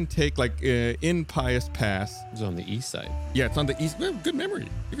give and take, like in Pious Pass, It's on the east side. yeah, it's on the east. Well, good memory.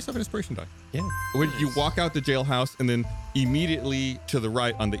 Give yourself an inspiration die. Yeah. When you walk out the jailhouse, and then immediately to the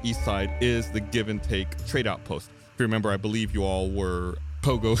right on the east side is the give and take trade outpost. If you remember, I believe you all were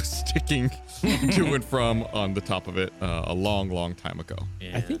pogo sticking to and from on the top of it a long, long time ago.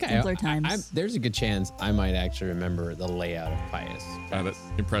 Yeah. I think Simpler times. there's a good chance I might actually remember the layout of Pious. That's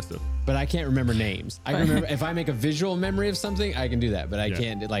impressive. But I can't remember names. I can remember if I make a visual memory of something, I can do that. But I Yeah.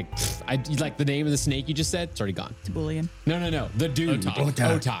 can't like the name of the snake you just said. It's already gone. Tabulian. No. The dude.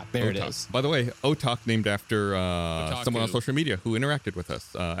 Otak. There it is. By the way, Otak named after someone on Otaku. social media who interacted with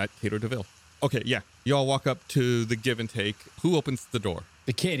us at Cato DeVille. Okay, yeah. You all walk up to the give and take. Who opens the door?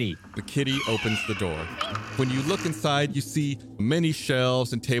 The kitty. The kitty opens the door. When you look inside, you see many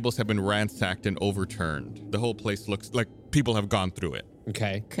shelves and tables have been ransacked and overturned. The whole place looks like people have gone through it.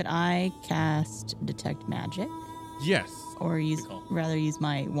 Okay. Could I cast Detect Magic? Yes. Or rather use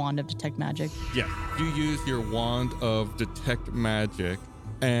my Wand of Detect Magic? Yes. You use your wand of detect magic.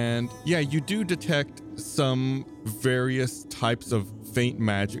 And yeah, you do detect some various types of faint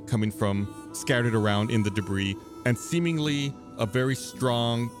magic coming from scattered around in the debris, and seemingly a very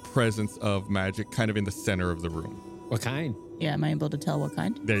strong presence of magic kind of in the center of the room. What kind? Yeah, am I able to tell what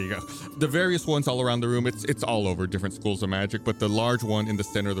kind? There you go. The various ones all around the room, it's all over different schools of magic, but the large one in the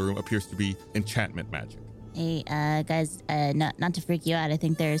center of the room appears to be enchantment magic. Hey, guys, not to freak you out, I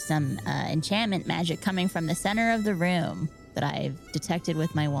think there's some enchantment magic coming from the center of the room that I've detected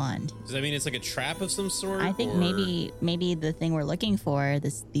with my wand. Does that mean it's like a trap of some sort? I think or- maybe the thing we're looking for,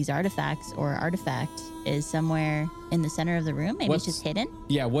 these artifacts or artifact, is somewhere in the center of the room. Maybe What's- it's just hidden.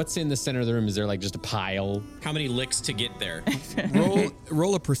 Yeah. What's in the center of the room? Is there like just a pile? How many licks to get there?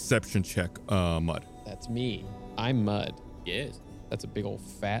 Roll a perception check, Mud. That's me. I'm Mud. Yes. That's a big old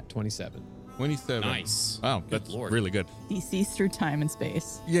fat 27. 27. Nice. Wow, Good that's Lord. really good. He sees through time and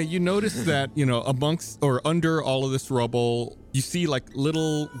space. Yeah, you notice that, amongst or under all of this rubble, you see like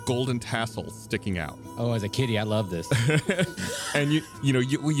little golden tassels sticking out. Oh, as a kitty, I love this. And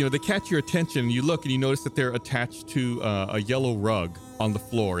they catch your attention. You look and you notice that they're attached to a yellow rug on the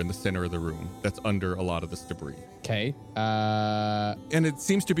floor in the center of the room that's under a lot of this debris. Okay. And it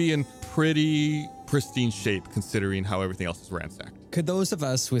seems to be in pretty pristine shape considering how everything else is ransacked. Could those of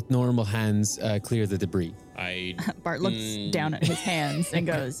us with normal hands clear the debris? Bart looks down at his hands and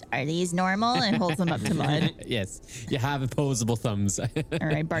goes, "Are these normal?" and holds them up to Mud. Yes. You have opposable thumbs. All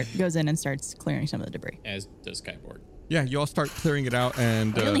right, Bart goes in and starts clearing some of the debris. As does Kyborg. Yeah, you all start clearing it out,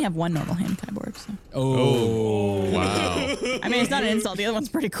 and We only have one normal hand Kyborg, so. Oh, wow. I mean, it's not an insult. The other one's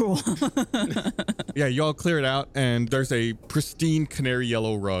pretty cool. Yeah, you all clear it out, and there's a pristine canary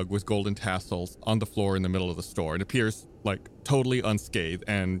yellow rug with golden tassels on the floor in the middle of the store. It appears like totally unscathed,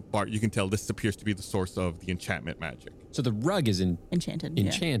 and Bart, you can tell this appears to be the source of the enchantment magic. So the rug is Enchanted. Yeah.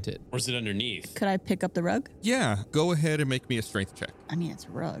 enchanted. Or is it underneath? Could I pick up the rug? Yeah, go ahead and make me a strength check. I mean, it's a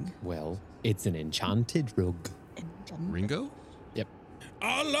rug. Well, it's an enchanted rug. Ringo? Yep.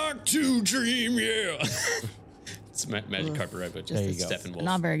 I like to dream, yeah. It's magic carpet rug, but There you just go. Steppenwolf.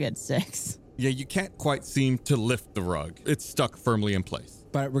 Not very good. 6. Yeah, you can't quite seem to lift the rug. It's stuck firmly in place.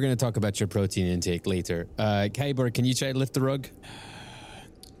 But we're going to talk about your protein intake later. Kyborg, can you try to lift the rug?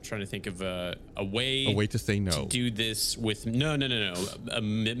 Trying to think of a way. A way to say no. To do this with no. A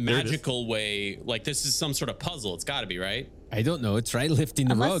magical way. Like this is some sort of puzzle. It's got to be, right? I don't know. Try lifting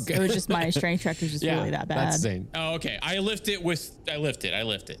the Unless rug. it was just my strength check was just really that bad. That's insane. Oh, okay. I lift it. I lift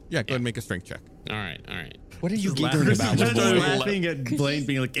it. Yeah, go ahead and make a strength check. All right. What are you Just giggling about? just little boy? laughing at Blaine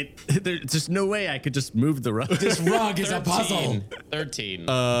being like, there's just no way I could just move the rug. This rug is a puzzle. 13.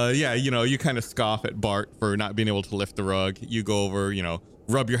 Yeah, you kind of scoff at Bart for not being able to lift the rug. You go over,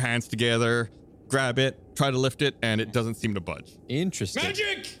 rub your hands together, grab it, try to lift it, and it doesn't seem to budge. Interesting.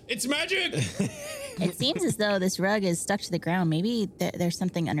 Magic! It's magic! It seems as though this rug is stuck to the ground. Maybe there's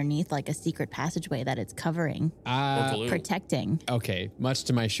something underneath, like a secret passageway that it's covering, protecting. Okay, much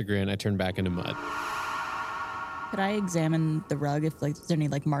to my chagrin, I turn back into mud. Could I examine the rug if is there any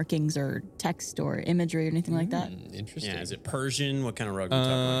markings or text or imagery or anything like that? Interesting. Yeah, is it Persian? What kind of rug are we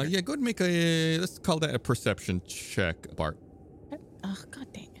talking about? Yeah, go ahead and make let's call that a perception check, Bart. Oh, god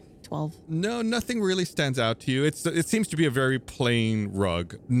dang it. 12. No, nothing really stands out to you. It seems to be a very plain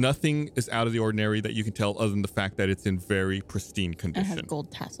rug. Nothing is out of the ordinary that you can tell other than the fact that it's in very pristine It condition. has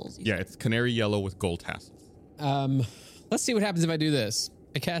gold tassels. Yeah, it's canary yellow with gold tassels. Let's see what happens if I do this.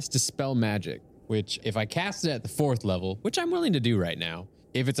 I cast Dispel Magic, which if I cast it at the 4th level, which I'm willing to do right now,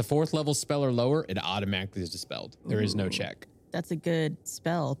 if it's a 4th level spell or lower, it automatically is dispelled. There is no check. That's a good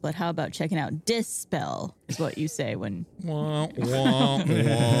spell, but how about checking out Dispel is what you say when... Wah, wah, wah. All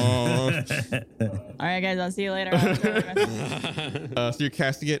right, guys, I'll see you later. So you're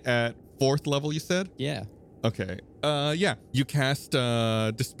casting it at 4th level, you said? Yeah. Okay. Yeah. You cast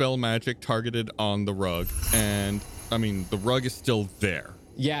Dispel Magic targeted on the rug, and the rug is still there.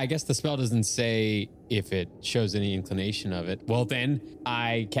 Yeah, I guess the spell doesn't say if it shows any inclination of it. Well, then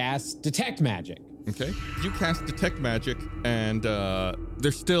I cast Detect Magic. Okay. You cast Detect Magic, and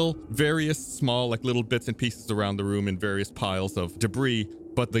there's still various small, little bits and pieces around the room in various piles of debris,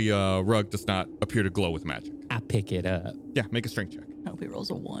 but the rug does not appear to glow with magic. I pick it up. Yeah, make a strength check. I hope he rolls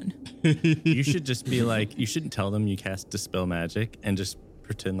a 1. You should just be like, you shouldn't tell them you cast Dispel Magic and just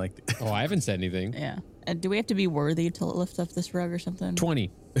pretend like. Oh, I haven't said anything. Yeah. Do we have to be worthy to lift up this rug or something?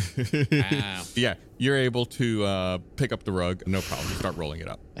 20. Wow. Yeah, you're able to pick up the rug. No problem. You start rolling it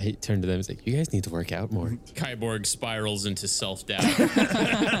up. I turn to them and say, you guys need to work out more. Kyborg spirals into self-doubt.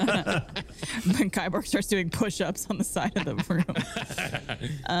 Kyborg starts doing push-ups on the side of the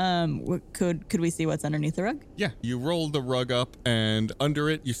room. Could we see what's underneath the rug? Yeah, you roll the rug up, and under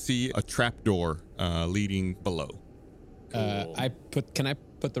it you see a trapdoor leading below. Can I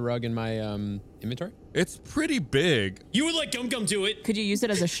put the rug in my inventory? It's pretty big. You would let Gum Gum do it. Could you use it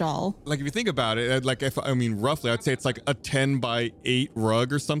as a shawl? If you think about it, roughly, I'd say it's like a 10 by 8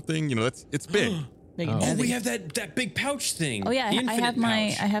 rug or something. It's big. Big and Oh, heavy. we have that big pouch thing. Oh yeah, The I have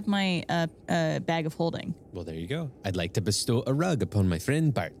infinite my pouch. bag of holding. Well, there you go. I'd like to bestow a rug upon my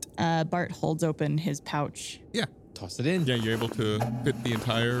friend Bart. Bart holds open his pouch. Yeah. Toss it in. Yeah, you're able to fit the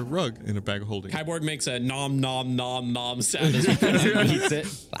entire rug in a bag of holding. Kyborg makes a nom nom nom nom sound as he eats it.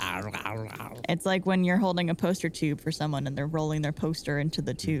 It's like when you're holding a poster tube for someone and they're rolling their poster into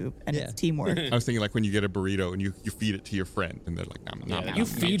the tube, and it's teamwork. I was thinking when you get a burrito and you feed it to your friend and they're like, nom, nom, nom, You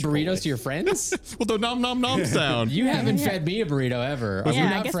feed burritos to your friends? Well, the nom, nom, nom sound. You haven't fed me a burrito ever. Are we Yeah,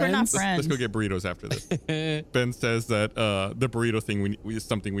 not I guess friends? we're not friends. Let's go get burritos after this. Ben says that the burrito thing is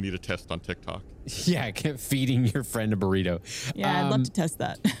something we need to test on TikTok. Yeah, feeding your friend a burrito. Yeah, I'd love to test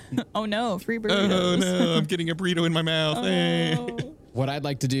that. Oh no, free burritos. Oh no, I'm getting a burrito in my mouth. What I'd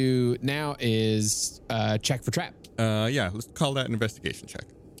like to do now is check for trap. Yeah, let's call that an investigation check.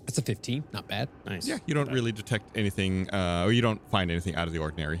 That's a 15. Not bad. Nice. Yeah, you don't really detect anything, or you don't find anything out of the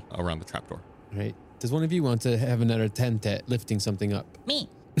ordinary around the trapdoor. All right. Does one of you want to have another attempt at lifting something up? Me.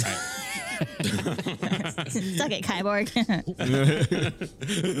 Suck it, Kyborg.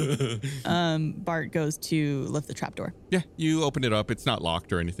 Bart goes to lift the trapdoor. Yeah, you open it up. It's not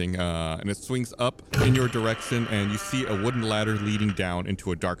locked or anything, and it swings up in your direction, and you see a wooden ladder leading down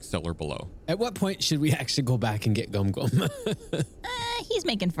into a dark cellar below. At what point should we actually go back and get Gum Gum? He's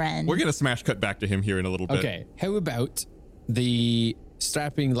making friends. We're gonna smash cut back to him here in a little bit. Okay. How about the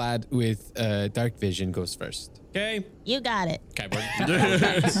strapping lad with dark vision goes first? Okay. You got it.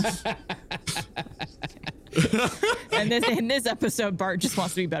 Kyborg. And in this episode, Bart just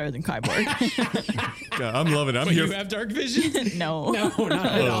wants to be better than Kyborg. God, I'm loving it. I'm But here. you have dark vision? No. No, not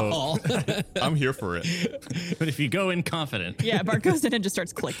at all. I'm here for it. But if you go in confident, Yeah, Bart goes in and just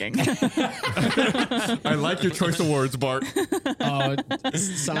starts clicking. I like your choice of words, Bart. Oh,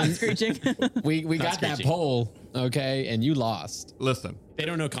 son, Screeching. we got that screeching. poll, okay, and you lost. Listen, They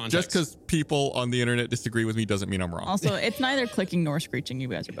don't know context. just because people on the internet disagree with me doesn't mean I'm wrong. Also, it's neither clicking nor screeching. You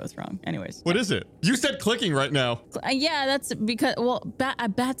guys are both wrong. Anyways. What is it? You said clicking right now. Yeah, that's because,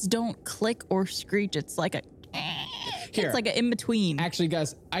 bats don't click or screech. It's like a, Here. it's like an in between. Actually,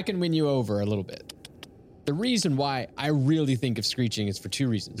 guys, I can win you over a little bit. The reason why I really think of screeching is for two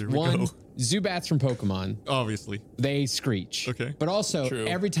reasons. Here we One, go. Zubats from Pokemon, Obviously. they screech. Okay. But also, True.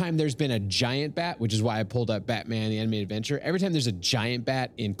 every time there's been a giant bat, which is why I pulled up Batman, the Animated Adventure, every time there's a giant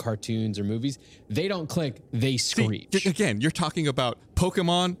bat in cartoons or movies, they don't click, they See, screech. again, you're talking about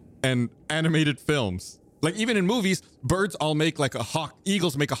Pokemon and animated films. Like even in movies, birds all make like a hawk.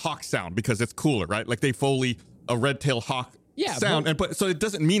 Eagles make a hawk sound because it's cooler, right? Like they Foley a red-tailed hawk Yeah, sound, but- so it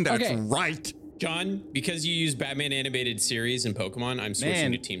doesn't mean that Okay. it's right. John, because you use Batman animated series and Pokemon, I'm switching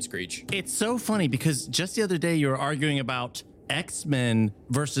Man. to Team Screech. it's so funny because just the other day you were arguing about X-Men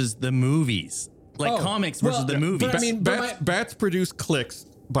versus the movies, like Oh, comics well, versus the but movies. I mean, Bats produce clicks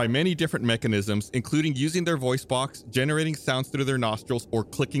by many different mechanisms, including using their voice box, generating sounds through their nostrils, or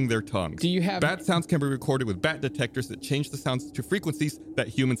clicking their tongues. Do you have- bat sounds can be recorded with bat detectors that change the sounds to frequencies that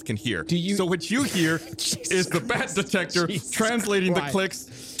humans can hear. Do you- So what you hear is the bat detector Jesus translating Christ. the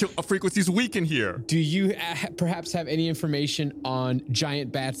clicks to frequencies we can hear. Do you perhaps have any information on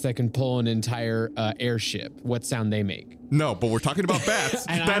giant bats that can pull an entire airship? What sound they make? No, but we're talking about bats.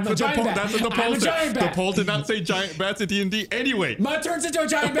 And that's I'm a what giant bat. that's what the I'm poll a said. giant bat. The poll did not say giant bats at D&D anyway. Mud turns into a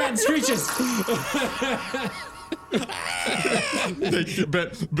giant bat and screeches.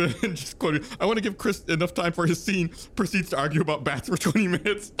 Ben just quoted, I want to give Chris enough time for his scene, proceeds to argue about bats for 20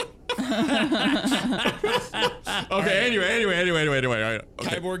 minutes. Okay, anyway. All right,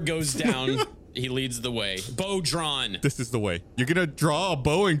 okay. Kyborg goes down. He leads the way. Bow drawn. This is the way. You're going to draw a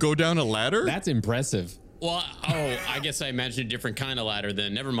bow and go down a ladder? That's impressive. Well, I guess I imagined a different kind of ladder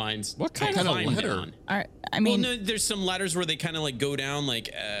then. Never mind. What kind They of climb ladder? down. All right, I Well, mean, no, there's some ladders where they kind of like go down like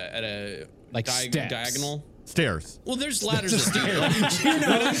at a Like steps. diagonal. Stairs. Well, there's ladders that do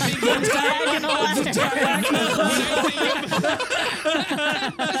that.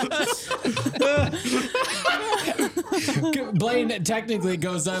 Blaine technically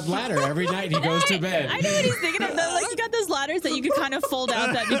goes up ladder every night he goes to bed. I know what he's thinking of. Like you got those ladders that you can kind of fold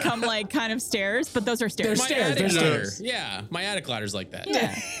out that become like kind of stairs, but those are stairs. They're stairs. Attic They're ladder. stairs. Yeah, my attic ladder's like that.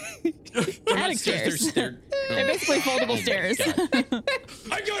 Yeah. They're not Attic stairs. They're They're basically foldable stairs.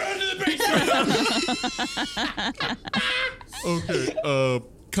 I go down to the basement. Okay,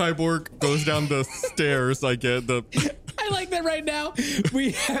 Kyborg goes down the stairs, I get the... I like that right now.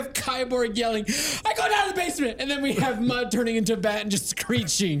 We have Kyborg yelling, I go down to the basement. And then we have Mud turning into a bat and just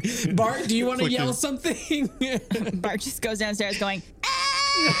screeching. Bart, do you want to Clicking. yell something? Bart just goes downstairs going,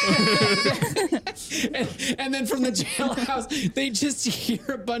 and then from the jailhouse, they just hear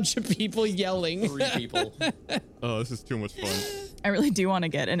a bunch of people yelling. 3 people. Oh, this is too much fun. I really do want to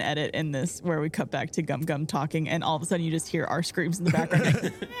get an edit in this where we cut back to Gum Gum talking and all of a sudden you just hear our screams in the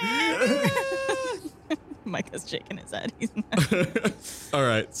background. Micah's shaking his head. All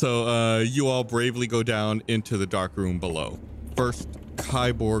right, so you all bravely go down into the dark room below. First,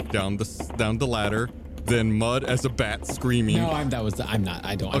 Kyborg down the ladder, then Mud as a bat screaming. No, I'm not.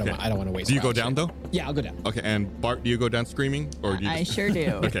 I don't want to waste. Do you go wild down shit. though? Yeah, I'll go down. Okay, and Bart, do you go down screaming, or do you? I sure do.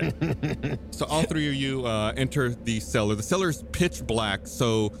 Okay. So all three of you enter the cellar. The cellar is pitch black.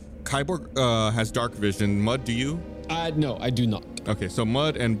 So Kyborg has dark vision. Mud, do you? No, I do not. Okay, so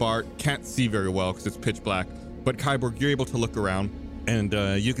Mud and Bart can't see very well because it's pitch black. But Kyborg, you're able to look around, and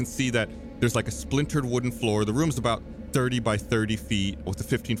you can see that there's like a splintered wooden floor. The room's about 30 by 30 feet with a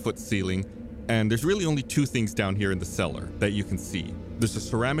 15-foot ceiling. And there's really only 2 things down here in the cellar that you can see. There's a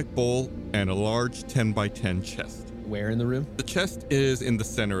ceramic bowl and a large 10 by 10 chest. Where in the room? The chest is in the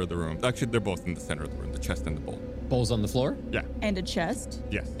center of the room. Actually, they're both in the center of the room, the chest and the bowl. Bowls on the floor? Yeah. And a chest.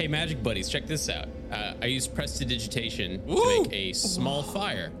 Yes. Hey, Magic Buddies, check this out. I use prestidigitation Woo! to make a small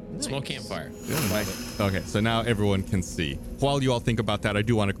fire, small campfire. Okay, so now everyone can see. While you all think about that, I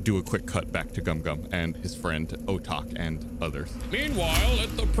do want to do a quick cut back to Gum Gum and his friend Otak and others. Meanwhile,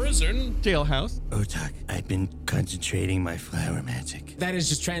 at the prison, Jailhouse. Otak, I've been concentrating my flower magic. That is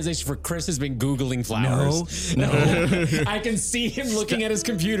just translation for Chris has been Googling flowers. No. I can see him looking at his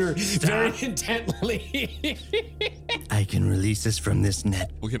computer very intently. I can release us from this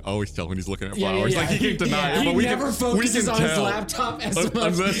net. We can always tell when he's looking at Yeah, flowers. yeah, Like he yeah. can deny it, He but we never can, focuses we on can his tell. laptop as much.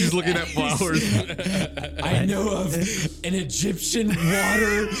 Unless he's looking at flowers. I know of an Egyptian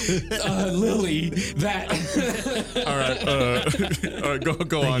water lily that. All right,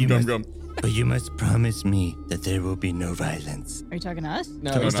 go on, Gum Gum. But you must promise me that there will be no violence. Are you talking to us?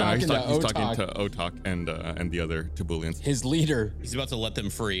 No, No, he's no, talking he's to talking to Otak, Otak and the other Tabulians. his leader. He's about to let them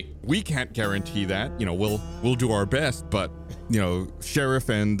free. We can't guarantee that. You know, we'll do our best, but you know, sheriff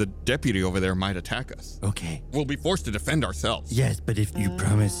and the deputy over there might attack us. Okay. We'll be forced to defend ourselves. Yes, but if you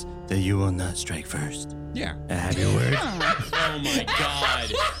promise that you will not strike first. Yeah. I have your word. Oh my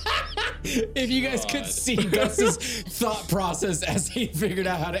god. If you guys could see Gus's thought process as he figured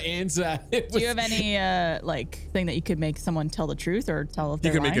out how to answer that. Do you have any like thing that you could make someone tell the truth or tell if You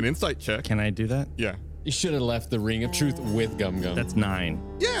they're can make lying? an insight check. Can I do that? Yeah. You should have left the Ring of Truth with Gum Gum. That's 9.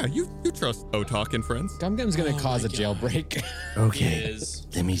 Yeah, you trust Otak and friends. Gum Gum's gonna cause a jailbreak. Okay.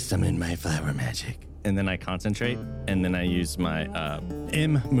 Let me summon my flower magic. And then I concentrate, and then I use my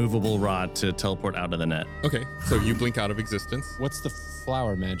immovable rod to teleport out of the net. Okay, so you blink out of existence. What's the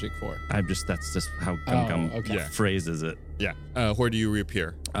flower magic for? That's just how Gum Gum okay. Yeah. phrases it. Yeah. Where do you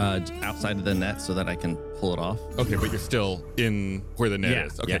reappear? Outside of the net so that I can pull it off. Okay, but you're still in where the net Yeah,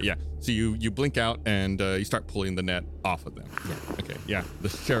 is. Okay, yeah. So you blink out and you start pulling the net off of them. Yeah. Okay, yeah. The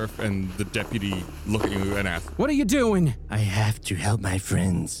sheriff and the deputy look at you and ask, What are you doing? I have to help my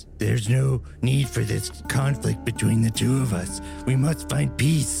friends. There's no need for this conflict between the two of us. We must find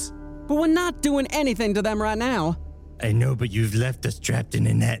peace. But we're not doing anything to them right now. I know, but you've left us trapped in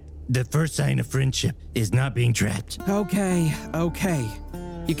a net. The first sign of friendship is not being trapped. Okay.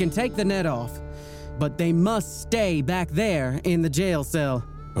 You can take the net off, but they must stay back there in the jail cell.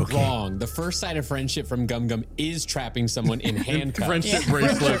 Okay. Wrong. The first sign of friendship from Gum Gum is trapping someone in handcuffs. friendship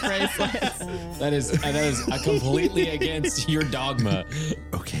bracelet. That is completely against your dogma.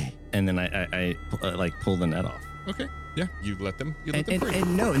 Okay. And then I like pull the net off. Okay, yeah. You let them And free.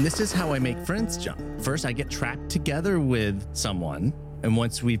 and this is how I make friends jump. First, I get trapped together with someone. And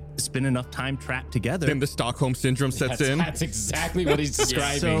once we spend enough time trapped together, Then the Stockholm syndrome sets in. That's exactly what he's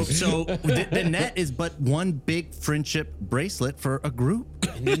describing. so the net is but one big friendship bracelet for a group.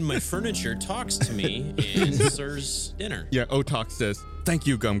 And then my furniture talks to me and serves dinner. Yeah, Otak says, "Thank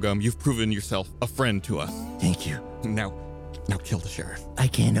you, Gum Gum. You've proven yourself a friend to us. Thank you. Now kill the sheriff." I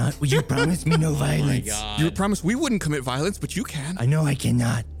cannot. Will you promise me no violence? God. You promised we wouldn't commit violence, but you can. I know I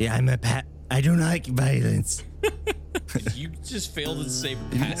cannot. Yeah, I'm a pat. I don't like violence. You just failed to say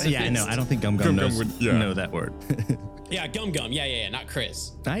pacifist. Yeah, I know. I don't think Gum Gum Gum Gum knows would- yeah. know that word. Yeah, Gum Gum. Yeah, not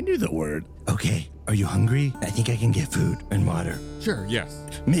Chris. I knew the word. Okay. Are you hungry? I think I can get food and water. Sure, yes.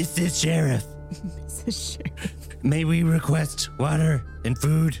 Mrs. Sheriff, may we request water and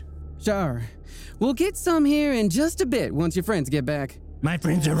food? Sure. We'll get some here in just a bit once your friends get back. My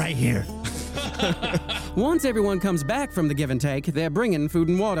friends are right here. Once everyone comes back from the give and take, they're bringing food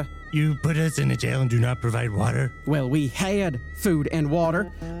and water. You put us in a jail and do not provide water? Well, we had food and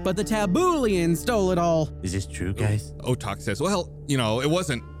water, but the Tabulians stole it all. Is this true, guys? Otak says, "Well, it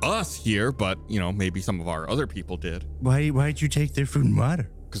wasn't us here, but, maybe some of our other people did. Why'd you take their food and water?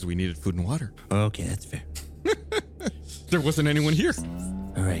 Because we needed food and water. Okay, that's fair. There wasn't anyone here.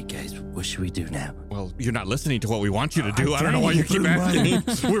 All right, guys, what should we do now? Well, you're not listening to what we want you to do. I'm I don't know why trying you to keep get asking me.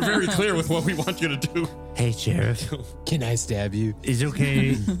 food and We're very clear with what we want you to do." Hey, Sheriff, Can I stab you? is it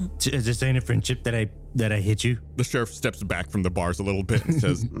okay as a sign of friendship that I hit you? The sheriff steps back from the bars a little bit and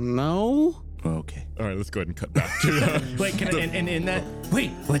says, No? Okay. "All right, let's go ahead and cut back to Wait, can I, and in that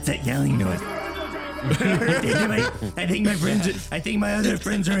Wait, what's that yelling noise? I think my other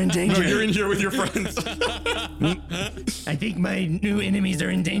friends are in danger. No, you're in here with your friends. I think my new enemies are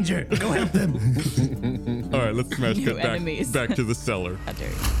in danger. Go help them. All right, let's smash New cut enemies. back to the cellar. How dare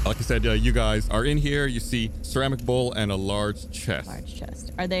you? Like I said, you guys are in here. You see ceramic bowl and a large chest. Large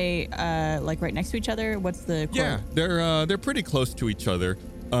chest. Are they like right next to each other? What's the Yeah, they're pretty close to each other.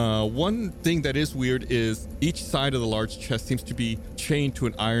 One thing that is weird is each side of the large chest seems to be chained to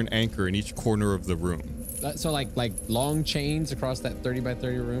an iron anchor in each corner of the room. So like long chains across that 30 by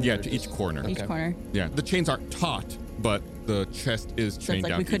 30 room? Yeah, or to just- each corner. Each corner. Yeah, the chains aren't taut, but the chest is So it's chained like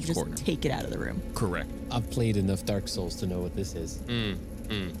down we to could each just corner. take it out of the room. Correct. I've played enough Dark Souls to know what this is.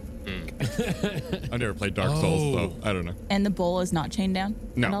 I never played Dark Souls, so I don't know. And the bowl is not chained down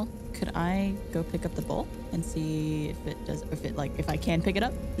No. at all? Could I go pick up the bowl and see if I can pick it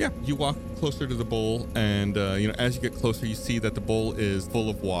up? Yeah, you walk closer to the bowl, and as you get closer, you see that the bowl is full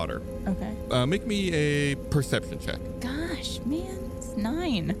of water. Okay. Make me a perception check. Gosh, man, it's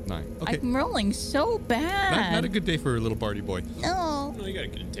 9. 9. Okay. I'm rolling so bad. Not a good day for a little Barty boy. No. No, you got a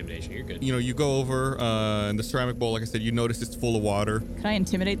good intimidation. You're good. You know, you go over and the ceramic bowl, like I said, you notice it's full of water. Can I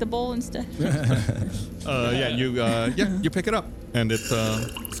intimidate the bowl instead? You pick it up and it's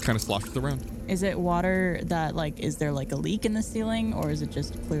kind of sloshes around. Is it water that is there like a leak in the ceiling, or is it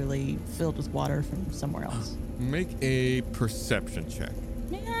just clearly filled with water from somewhere else? Make a perception check.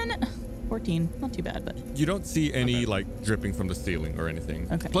 Man, 14, not too bad, but You don't see any dripping from the ceiling or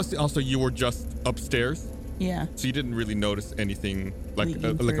anything. Okay. Plus, also you were just upstairs, yeah. so you didn't really notice anything like Leaking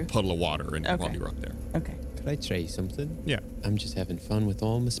a through. puddle of water or anything while Okay. you were up there. Okay. Could I try something? Yeah. I'm just having fun with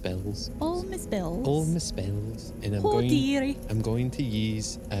all my spells. All my spells. All my spells. And I'm Oh, going dearie. I'm going to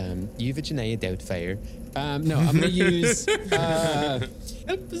use Euphigenia Doubtfire. No, I'm gonna use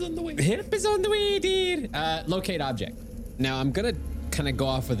Help is on the way. Help is on the way, dear. Locate object. Now I'm gonna kind of go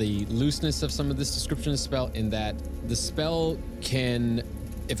off of the looseness of some of this description of the spell in that the spell can,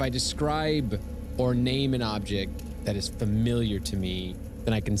 if I describe or name an object that is familiar to me,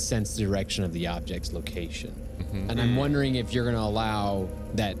 then I can sense the direction of the object's location. And I'm wondering if you're going to allow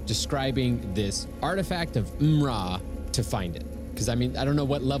that describing this artifact of Mra to find it. Because I mean, I don't know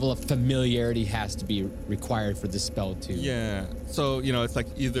what level of familiarity has to be required for this spell to. Yeah. So, it's like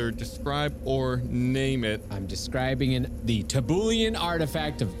either describe or name it. I'm describing the Tabulian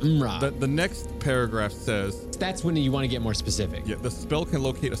artifact of Mra. The next paragraph says That's when you want to get more specific. the spell can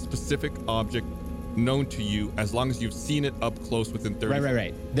locate a specific object known to you as long as you've seen it up close within 30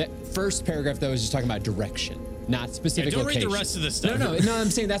 Right. That first paragraph, though, was just talking about direction, not specific don't read location. the rest of the stuff. No, I'm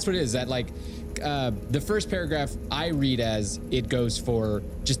saying that's what it is. That the first paragraph I read as it goes for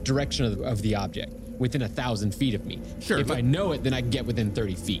just direction of the object within 1,000 feet of me. Sure, If I know it, then I can get within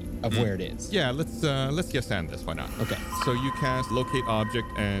 30 feet of where it is. Yeah, let's yes and this. Why not? Okay. So you cast locate object,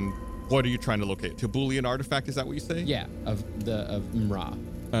 and what are you trying to locate? Tabulian artifact? Is that what you say? Yeah, of Mra.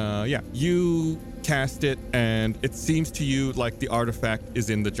 You cast it, and it seems to you like the artifact is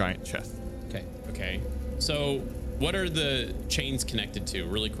in the giant chest. Okay. So, what are the chains connected to,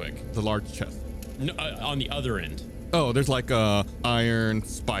 really quick? The large chest. No, on the other end. Oh, there's iron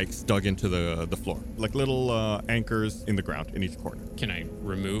spikes dug into the floor, like little anchors in the ground in each corner. Can I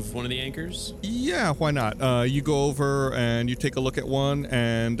remove one of the anchors? Yeah, why not? You go over and you take a look at one,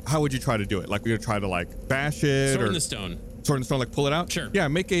 and how would you try to do it? Like, we're gonna try to bash it, Sword or in the stone. sword in the stone, like pull it out? Sure. Yeah,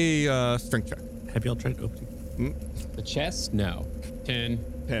 make a strength check. Have y'all tried opening? The chest? No. 10.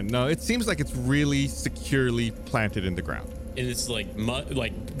 10. No, it seems like it's really securely planted in the ground. And it's like mud,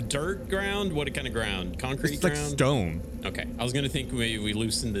 like dirt ground? What kind of ground? Concrete It's ground? like stone. Okay. I was going to think we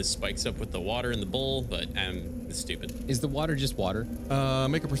loosen the spikes up with the water in the bowl, but it's stupid. Is the water just water?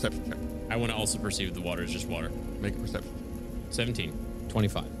 Make a perception check. I want to also perceive the water as just water. Make a perception. 17.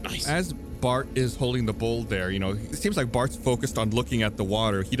 25. Nice. As Bart is holding the bowl there, it seems like Bart's focused on looking at the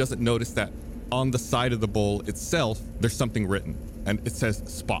water. He doesn't notice that on the side of the bowl itself, there's something written, and it says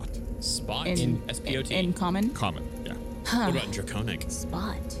spot. Spot? In S-P-O-T? In common. Common, yeah. What about draconic?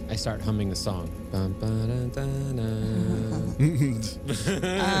 Spot. I start humming the song. Bum, ba-da-da-da.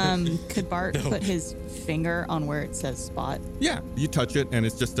 Could Bart put his finger on where it says spot? Yeah, you touch it, and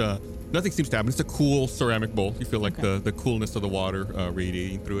it's just nothing seems to happen. It's a cool ceramic bowl. You feel like Okay. the coolness of the water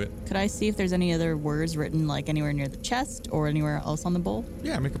radiating through it. Could I see if there's any other words written anywhere near the chest or anywhere else on the bowl?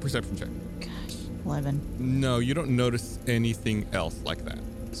 Yeah, make a perception check. Gosh, 11. No, you don't notice anything else like that.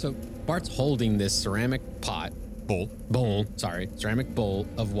 So Bart's holding this ceramic ceramic bowl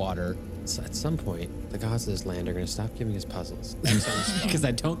of water. So at some point, the gods of this land are going to stop giving us puzzles. Because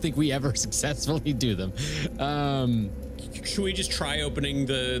I don't think we ever successfully do them. Should we just try opening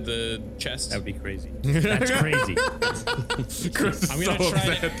the chest? That would be crazy. That's crazy. I'm going to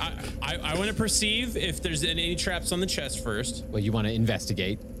try to, I want to perceive if there's any traps on the chest first. Well, you want to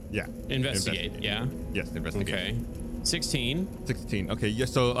investigate. Yeah. Investigate, yeah? Yes, investigate. Okay. 16. 16. Okay, yeah,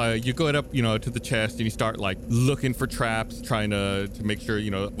 so you go up, to the chest and you start looking for traps, trying to make sure,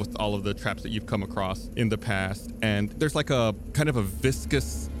 with all of the traps that you've come across in the past. And there's a kind of a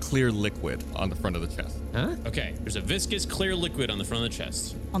viscous clear liquid on the front of the chest. Huh? Okay, there's a viscous clear liquid on the front of the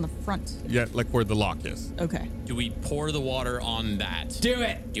chest. On the front. Yeah, like where the lock is. Okay. Do we pour the water on that? Do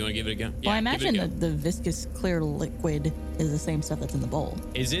it. Do you want to give it a go? Well, I give it a imagine go. that the viscous clear liquid is the same stuff that's in the bowl.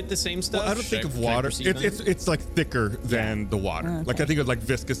 Is it the same stuff? Well, I don't think of water. It's thicker than the water. Okay. I think of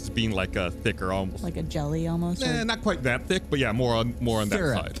viscous as being thicker almost. Like a jelly almost? or- Not quite that thick, but yeah, more on that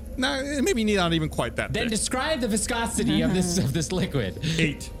Syrup. side. No, maybe not even quite that Then thick. describe the viscosity of this liquid.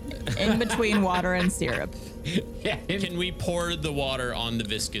 8. In between water and syrup. Yeah. Can we pour the water on the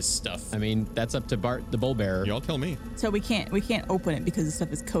viscous stuff? I mean, that's up to Bart, the bowl bearer. Y'all tell me. So we can't open it because the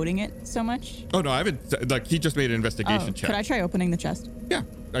stuff is coating it so much. Oh no, I haven't. He just made an investigation check. Could I try opening the chest? Yeah.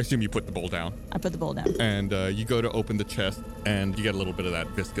 I assume you put the bowl down. I put the bowl down. And you go to open the chest, and you get a little bit of that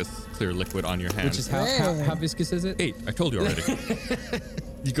viscous, clear liquid on your hand. Which is how viscous is it? 8. I told you already.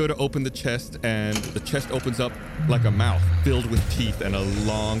 You go to open the chest, and the chest opens up like a mouth filled with teeth, and a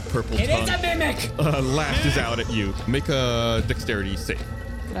long purple tongue. It is a mimic! Lashes out at you. Make a dexterity save.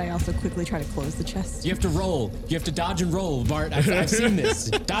 Could I also quickly try to close the chest? You have to roll. You have to dodge and roll, Bart. I've seen this.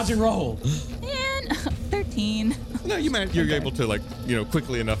 Dodge and roll. And 13. No, you're able to, like,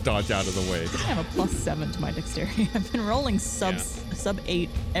 quickly enough dodge out of the way. I have a +7 to my dexterity. I've been rolling sub 8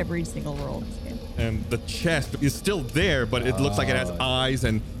 every single roll this game. And the chest is still there, but it looks like it has eyes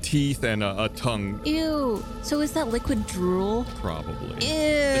and teeth and a tongue. Ew. So is that liquid drool? Probably. Ew.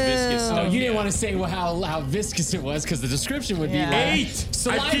 The viscous stuff. Oh, you didn't want to say how viscous it was because the description would be like 8.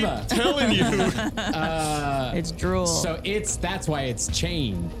 saliva. I keep telling you. It's drool. So that's why it's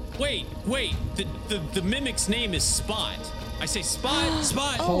chained. Wait. The mimic's name is Spot. I say Spot.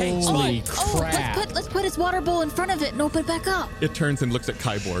 Hey, Holy Spot. crap. Let's put his water bowl in front of it and open it back up. It turns and looks at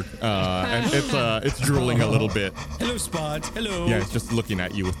Kyborg, and it's drooling a little bit. Hello, Spot. Hello. Yeah, it's just looking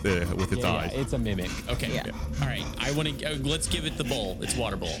at you with its eyes. It's a mimic. Okay. Yeah. All right. I want to. Let's give it the bowl. It's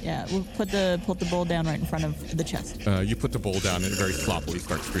water bowl. Yeah, we'll put the bowl down right in front of the chest. You put the bowl down and it very sloppily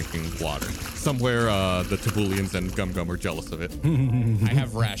starts drinking water. Somewhere the Tabulians and Gum Gum are jealous of it. I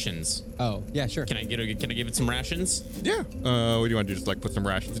have rations. Oh, yeah, sure. Can I give it some rations? Yeah. What do you want to do? Just like put some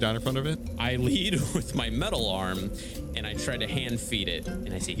rations down in front of it? I lead with my metal arm, and I try to hand feed it,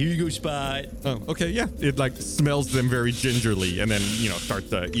 and I say, "Here you go, Spot." Oh, okay, yeah. It like smells them very gingerly, and then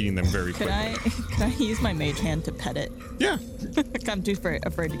starts eating them very Could quickly. I use my mage hand to pet it? Yeah. I'm too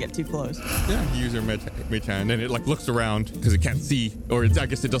afraid to get too close. Yeah. You use your mage hand, and it like looks around because it can't see, or I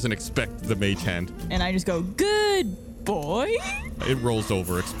guess it doesn't expect the mage hand. And I just go, "Good boy." It rolls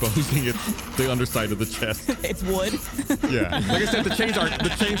over, exposing the underside of the chest. It's wood. Yeah, like I said, the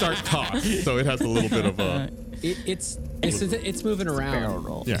chains aren't taut, so it has a little bit of a. It's moving around. Barrel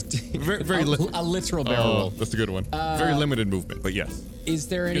roll. Yeah, very a literal barrel roll. That's a good one. Very limited movement, but yes. Is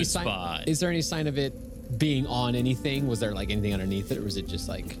there any Good sign? spot. Is there any sign of it being on anything? Was there like anything underneath it, or was it just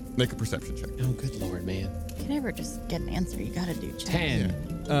like? Make a perception check. Oh, good lord, man. You can never just get an answer. You gotta do check.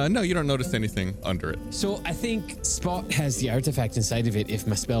 10. No, you don't notice anything under it. So I think Spot has the artifact inside of it if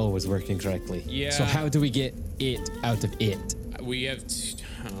my spell was working correctly. Yeah. So how do we get it out of it? We have.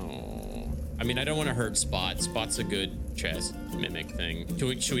 I mean, I don't want to hurt Spot. Spot's a good chest mimic thing.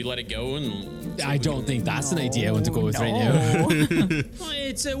 Should we let it go? And I don't think that's an idea I want to go with right now.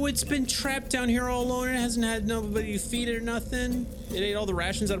 It's been trapped down here all alone. It hasn't had nobody to feed it or nothing. It ate all the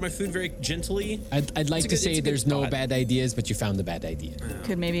rations out of my food very gently. I'd like to say there's no bad ideas, but you found the bad idea.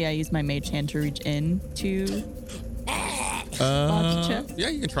 Could maybe I use my mage hand to reach in to Spot's chest? Yeah,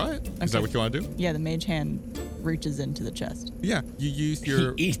 you can try it. Is that what you want to do? Yeah, the mage hand reaches into the chest. Yeah, you use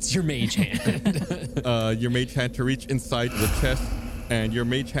your He eats your mage hand. your mage hand to reach inside the chest, and your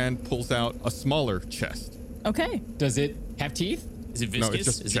mage hand pulls out a smaller chest. Okay. Does it have teeth? Is it No, viscous? it's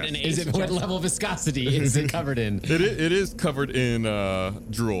just is it chest. an Is it what level of viscosity is it covered in? It is covered in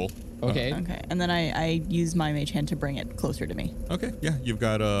drool. Okay. Okay. And then I use my mage hand to bring it closer to me. Okay, yeah, you've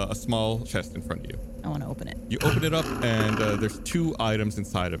got a small chest in front of you. I want to open it. You open it up, and there's 2 items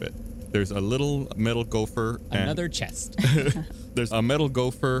inside of it. There's a little metal gopher. And Another chest. there's a metal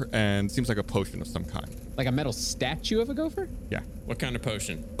gopher, and seems like a potion of some kind. Like a metal statue of a gopher? Yeah. What kind of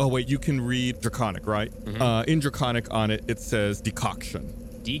potion? Oh wait, you can read Draconic, right? In Draconic on it, it says decoction.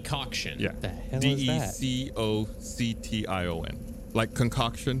 Decoction. Yeah. The hell is that? Decoction. Like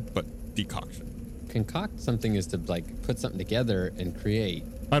concoction, but decoction. Concoct something is to like put something together and create.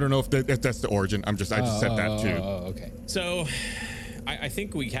 I don't know if that's the origin. I just said that too. Oh, okay. So, I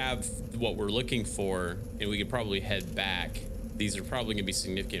think we have what we're looking for, and we could probably head back. These are probably going to be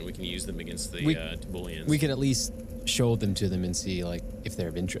significant. We can use them against the Tabulians. We could at least show them to them and see like if they're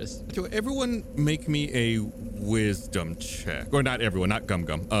of interest. So everyone make me a wisdom check. Or not everyone, not Gum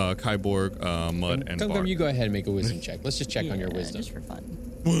Gum. Kyborg, Mud, and Gum, Bart. you go ahead and make a wisdom check. Let's just check on your wisdom. Just for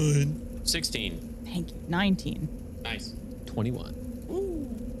fun. 16. Thank you. 19. Nice. 21.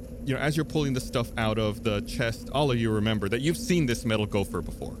 As you're pulling the stuff out of the chest, all of you remember that you've seen this metal gopher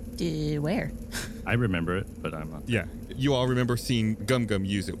before. Where? I remember it, but I'm not. Yeah, you all remember seeing Gum Gum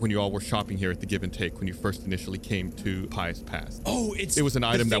use it when you all were shopping here at the Give and Take when you first initially came to Pious Pass. Oh, it was an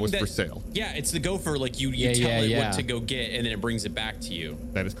item that was for sale. Yeah, it's the gopher. Like you tell it what to go get, and then it brings it back to you.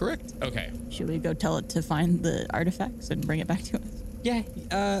 That is correct. Okay. Should we go tell it to find the artifacts and bring it back to us? Yeah.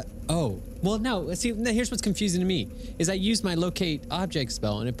 Well, no. See, here's what's confusing to me: is I used my locate object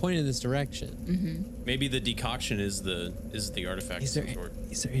spell and it pointed in this direction. Mm-hmm. Maybe the decoction is the artifact. Is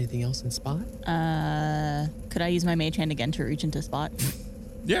there anything else in Spot? Could I use my mage hand again to reach into Spot?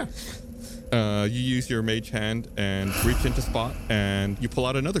 Yeah. You use your mage hand and reach into Spot, and you pull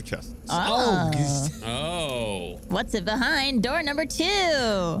out another chest. Oh. What's it behind door number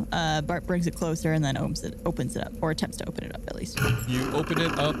 2? Bart brings it closer and then opens it up, or attempts to open it up at least. You open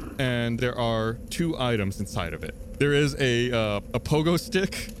it up, and there are 2 items inside of it. There is a pogo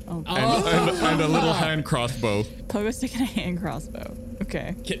stick and a little hand crossbow. Pogo stick and a hand crossbow.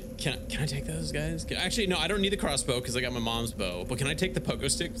 Okay. Can I take those, guys? Actually, no, I don't need the crossbow because I got my mom's bow. But can I take the pogo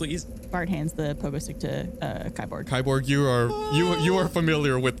stick, please? Bart hands the pogo stick to Kyborg. Kyborg, you are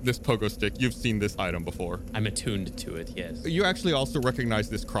familiar with this pogo stick. You've seen this item before. I'm attuned to it, yes. You actually also recognize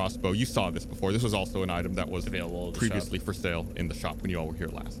this crossbow. You saw this before. This was also an item that was available at the previously for sale in the shop when you all were here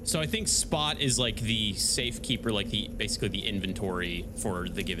last. So I think Spot is like the safekeeper, like basically the inventory for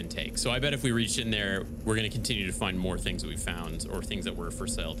the give and take. So I bet if we reach in there, we're going to continue to find more things that we found or things that were for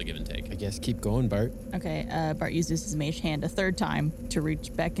sale to give and take. I guess keep going, Bart. Okay, Bart uses his mage hand a third time to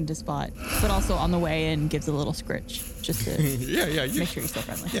reach back into Spot, but also on the way in gives a little scritch just to make sure he's still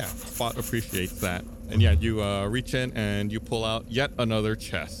friendly. Yeah, Spot appreciates that. And yeah, you reach in and you pull out yet another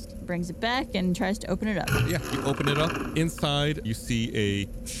chest. Brings it back and tries to open it up. Yeah, you open it up. Inside, you see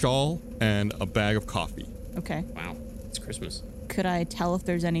a shawl and a bag of coffee. Okay. Wow, it's Christmas. Could I tell if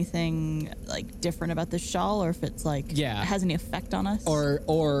there's anything like different about this shawl, or if it's like has any effect on us?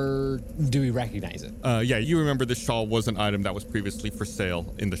 Or do we recognize it? Yeah, you remember this shawl was an item that was previously for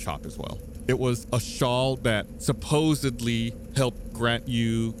sale in the shop as well. It was a shawl that supposedly helped grant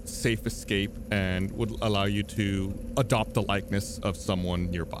you safe escape and would allow you to adopt the likeness of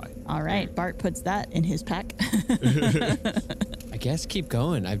someone nearby. All right, Bart puts that in his pack. I guess keep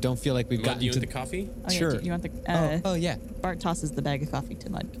going. I don't feel like we've gotten you to want the coffee. Oh, yeah, Sure. do you want the? Oh, yeah. Bart tosses the bag of coffee to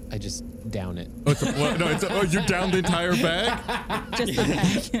Mud. I just down it. You down the entire bag? Just the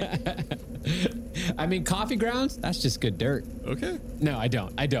bag. I mean, coffee grounds, that's just good dirt. Okay. No, I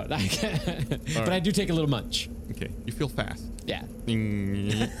don't. But I do take a little munch. Okay, you feel fast. Yeah.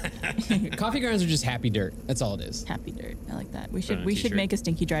 Coffee grounds are just happy dirt. That's all it is. Happy dirt. I like that. We should make a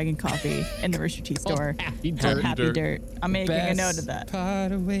Stinky Dragon coffee in the Rooster Teeth store. Happy Called dirt. Happy dirt. I'm making a note of that.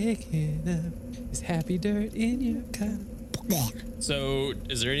 Part of waking up is happy dirt in your cup. So,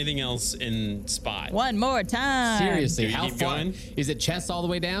 is there anything else in Spot? One more time. Seriously, Should we how keep far? going? Is it chest all the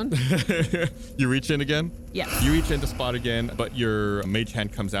way down? You reach in again? Yeah. You reach into Spot again, but your mage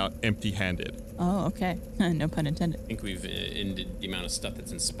hand comes out empty-handed. Oh, okay. No pun intended. I think we've ended the amount of stuff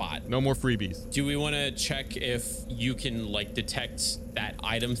that's in Spot. No more freebies. Do we want to check if you can like detect that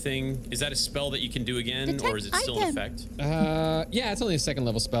item thing? Is that a spell that you can do again, or is it still in effect? Yeah, it's only a 2nd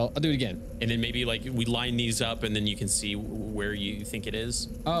level spell. I'll do it again. And then maybe like we line these up, and then you can see where you think it is.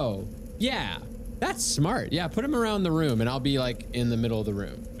 Oh, yeah. That's smart. Yeah, put them around the room, and I'll be like in the middle of the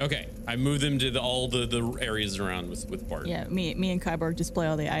room. Okay, I move them to all the areas around with Bart. Yeah, me and Kyborg display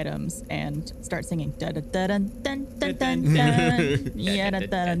all the items and start singing da da da dun dun dun dun dun. Yeah, da da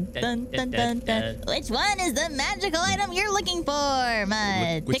dun dun dun dun dun. Which one is the magical item you're looking for,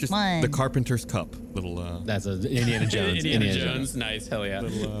 Mud? Which Pick is one. the Carpenter's Cup. That's a Indiana Jones. Indiana Jones. Nice, hell yeah.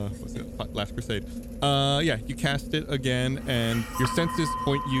 What's it? Last Crusade. Yeah, you cast it again, and your senses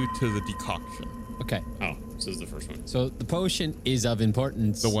point you to the decoction. Okay. Oh, so this is the first one. So the potion is of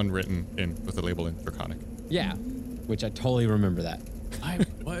importance. The one written in with the label in Draconic. Yeah, which I totally remember that.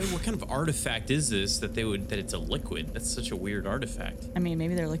 What kind of artifact is this that it's a liquid? That's such a weird artifact. I mean,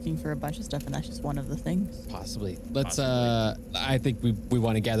 maybe they're looking for a bunch of stuff and that's just one of the things. Possibly. Let's I think we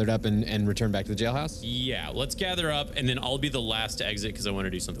want to gather it up and return back to the jailhouse. Yeah, let's gather up, and then I'll be the last to exit because I want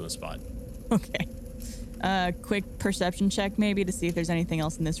to do something with Spot. Okay. Quick perception check maybe to see if there's anything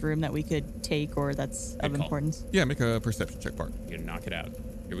else in this room that we could take or that's of importance. Yeah, make a perception check, Bart. You're gonna knock it out.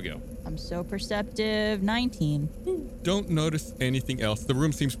 Here we go. I'm so perceptive. 19. Don't notice anything else. The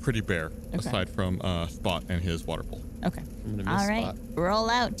room seems pretty bare, aside from Spot and his water bowl. Okay. I'm gonna miss All right, Spot. roll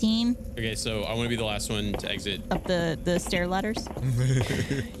out, team. Okay, so I want to be the last one to exit. Up the stair ladders.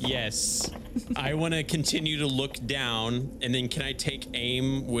 Yes. I want to continue to look down, and then can I take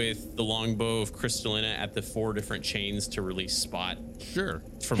aim with the longbow of Crystallina at the 4 different chains to release Spot? Sure.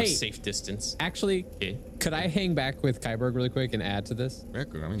 From a safe distance. Actually, Okay. could I hang back with Kyborg really quick and add to this? Yeah,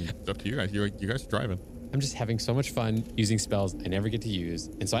 good. I mean, it's up to you guys. You guys are driving. I'm just having so much fun using spells I never get to use.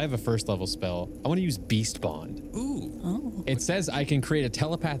 And so I have a 1st level spell. I want to use Beast Bond. Ooh. Oh. It says I can create a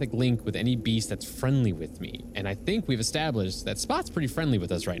telepathic link with any beast that's friendly with me. And I think we've established that Spot's pretty friendly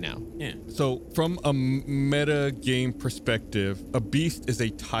with us right now. Yeah. So, from a meta game perspective, a beast is a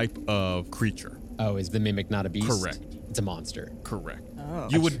type of creature. Oh, is the mimic not a beast? Correct. It's a monster. Correct. Oh.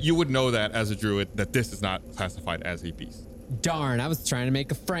 You would know that as a druid that this is not classified as a beast. Darn, I was trying to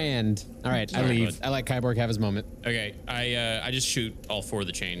make a friend. All right, I leave. I let Kyborg have his moment. Okay, I just shoot all 4 of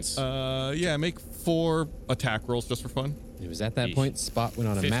the chains. Yeah, make 4 attack rolls just for fun. It was at that point Spot went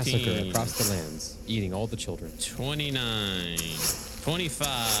on a 15. massacre across the lands, eating all the children. 29,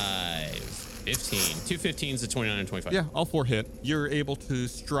 25, 15. 2 15s, a 29 and 25. Yeah, all 4 hit. You're able to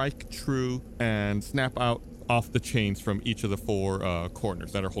strike true and snap out off the chains from each of the 4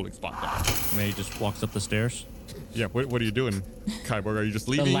 corners that are holding Spot down. And then he just walks up the stairs. Yeah, what are you doing, Kyborg? Are you just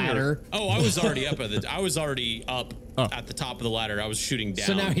leaving? The ladder. Oh, I was already up at at the top of the ladder. I was shooting down.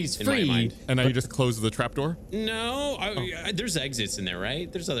 So now he's in my free. mind. And now you just close the trapdoor? No, there's exits in there,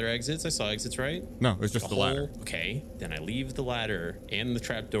 right? There's other exits. I saw exits, right? No, it's just the ladder. Okay, then I leave the ladder and the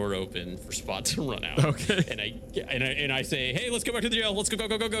trapdoor open for Spot to run out. Okay. And I say, hey, let's go back to the jail. Let's go.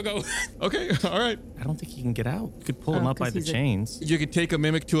 Okay, all right. I don't think he can get out. You could pull him up by the chains. You could take a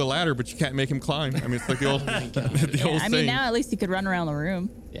mimic to a ladder, but you can't make him climb. I mean, it's like the old, the old I saying. mean, now at least he could run around the room.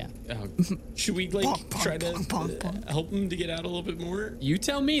 Yeah. Should we try to help him to get out a little bit more? You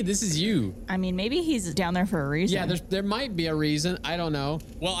tell me. This is you. I mean, maybe he's down there for a reason. Yeah, there might be a reason. I don't know.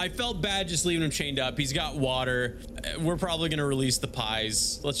 Well, I felt bad just leaving him chained up. He's got water. We're probably gonna release the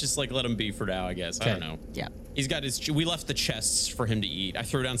pies. Let's just let him be for now, I guess. I don't know. Yeah. He's got we left the chests for him to eat. I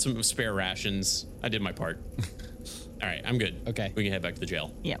threw down some spare rations. I did my part. All right, I'm good. Okay. We can head back to the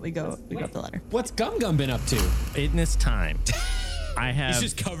jail. Yeah, we go up the ladder. What's Gum Gum been up to? In this time, I have.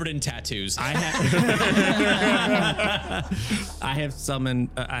 He's just covered in tattoos. I have summoned.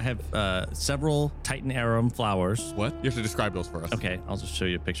 I have several Titan Arum flowers. What? You have to describe those for us. Okay, I'll just show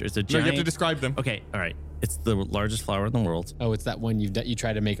you a picture. It's a No, giant. you have to describe them. Okay, all right. It's the largest flower in the world. Oh, it's that one you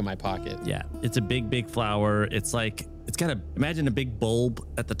tried to make in my pocket. Yeah, it's a big flower. It's got imagine a big bulb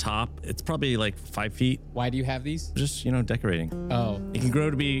at the top. It's probably like 5 feet. Why do you have these? Just, decorating. Oh. It can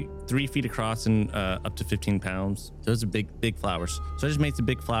grow to be 3 feet across and up to 15 pounds. Those are big flowers. So I just made some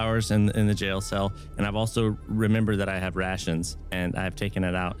big flowers in the jail cell. And I've also remembered that I have rations, and I've taken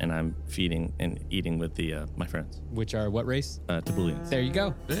it out and I'm feeding and eating with my friends. Which are what race? Tabulians. There you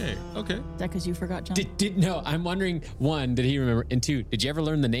go. Hey, okay. Is that because you forgot, John? No, I'm wondering, 1, did he remember? And 2, did you ever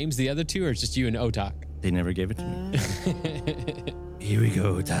learn the names of the other 2, or it's just you and Otak? They never gave it to me. Here we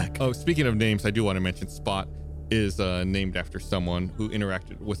go, Otak. Oh, speaking of names, I do want to mention Spot is named after someone who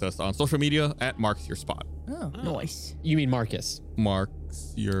interacted with us on social media at Marks Your Spot. Oh. Nice. You mean Marcus?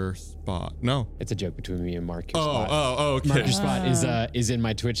 Marks Your Spot. No. It's a joke between me and Mark Your Spot. Oh, okay. Mark Your Spot is in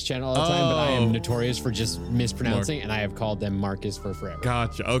my Twitch channel all the time, but I am notorious for just mispronouncing, and I have called them Marcus for forever.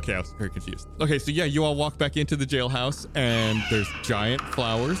 Gotcha. Okay, I was very confused. Okay, so yeah, you all walk back into the jailhouse, and there's giant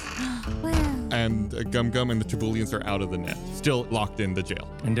flowers. And Gum Gum and the Tabulians are out of the net, still locked in the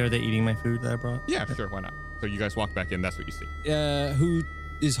jail. And are they eating my food that I brought? Yeah, sure, why not? So you guys walk back in, that's what you see. Who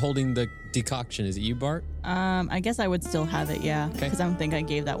is holding the decoction? Is it you, Bart? I guess I would still have it, yeah. Okay. Because I don't think I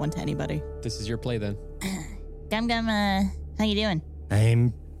gave that one to anybody. This is your play then. Gum Gum, how you doing?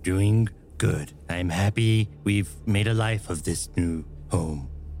 I'm doing good. I'm happy we've made a life of this new home.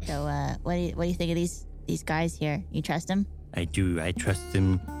 So, what do you think of these guys here? You trust them? I do. I trust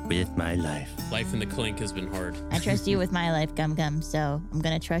them with my life. Life in the clink has been hard. I trust you with my life, Gum Gum. So I'm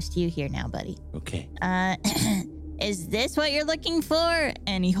gonna trust you here now, buddy. Okay. Is this what you're looking for?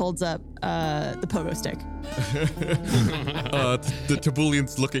 And he holds up the pogo stick. The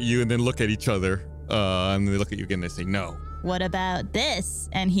Tabulians look at you and then look at each other. And they look at you again and they say, no. What about this?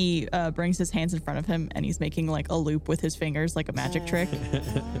 And he brings his hands in front of him and he's making like a loop with his fingers, like a magic trick.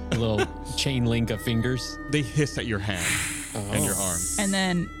 A little chain link of fingers. They hiss at your hand and your arm. And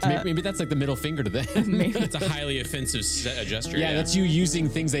then maybe that's like the middle finger to them. maybe It's a highly offensive gesture. Yeah, that's you using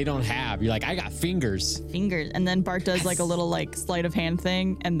things they don't have. You're like, I got fingers. And then Bart does like a little like sleight of hand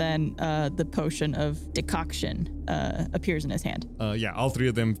thing, and then the potion of decoction appears in his hand. Yeah, all 3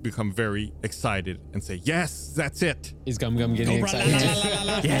 of them become very excited and say, yes, that's it. Is Gum Gum getting excited?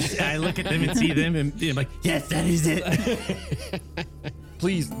 Yes, I look at them and see them and I'm like, yes, that is it.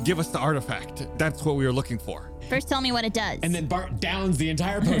 Please give us the artifact. That's what we were looking for. First, tell me what it does. And then Bart downs the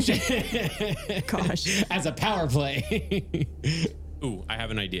entire potion. Gosh. As a power play. Ooh, I have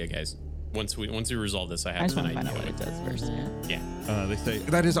an idea, guys. Once we resolve this, I I have just an want to idea. find out what it does first. Yeah. They say,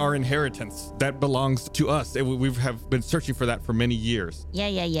 that is our inheritance. That belongs to us. We have been searching for that for many years. Yeah.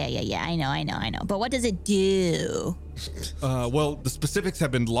 I know. But what does it do? Well, the specifics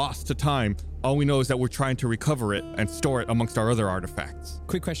have been lost to time. All we know is that we're trying to recover it and store it amongst our other artifacts.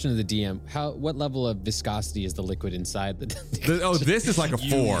 Quick question to the DM. What level of viscosity is the liquid inside? This is like a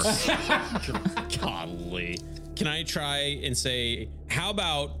 4. Golly. Can I try and say, how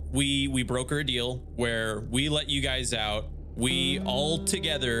about we broker a deal where we let you guys out, we all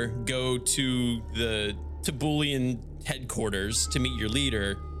together go to the Tabulian headquarters to meet your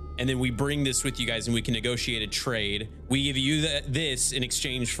leader, and then we bring this with you guys and we can negotiate a trade. We give you this in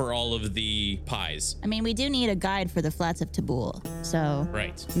exchange for all of the pies. I mean, we do need a guide for the flats of Tabul, so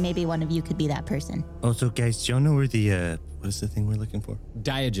maybe one of you could be that person. Also, guys, do y'all know where the, what is the thing we're looking for?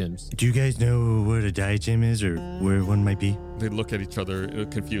 Diagems. Do you guys know what a diagem is or where one might be? They look at each other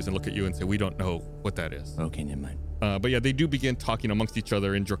confused and look at you and say, we don't know what that is. Okay, never mind. But yeah, they do begin talking amongst each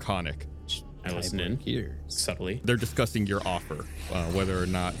other in Draconic. I listen in here subtly. They're discussing your offer, whether or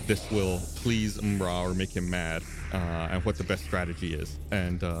not this will please Umbra or make him mad, and what the best strategy is.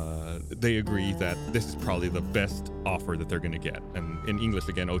 And they agree that this is probably the best offer that they're going to get. And in English,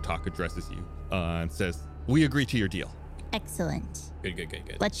 again, Otak addresses you and says, we agree to your deal. Excellent.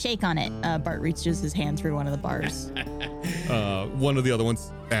 Good. Let's shake on it. Bart reaches his hand through one of the bars. One of the other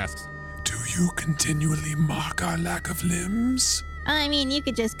ones asks, do you continually mock our lack of limbs? I mean, you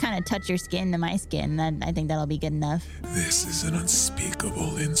could just kind of touch your skin to my skin. I think that'll be good enough. This is an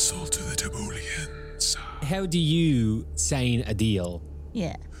unspeakable insult to the Tabulians. How do you sign a deal?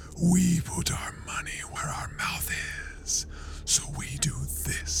 Yeah. We put our money where our mouth is, so we do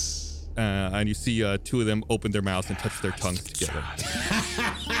this. And you see two of them open their mouths and touch their tongues together.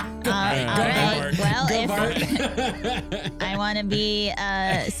 All right. Well, I want to be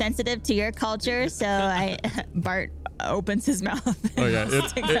sensitive to your culture, so Bart opens his mouth. Oh yeah,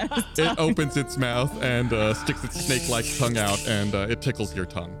 it opens its mouth and sticks its snake-like tongue out, and it tickles your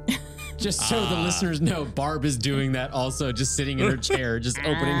tongue. Just so the listeners know, Barb is doing that also, just sitting in her chair, just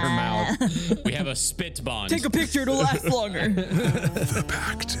opening her mouth. We have a spit bond. Take a picture, it'll last longer. The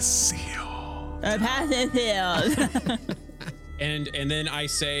pact is sealed. The pact is sealed. And then I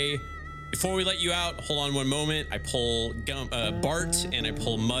say, before we let you out, hold on one moment. I pull Bart and I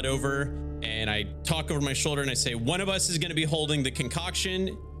pull Mud over, and I talk over my shoulder and I say, one of us is going to be holding the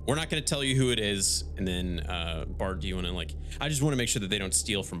concoction. We're not going to tell you who it is. And then Bart, do you want to I just want to make sure that they don't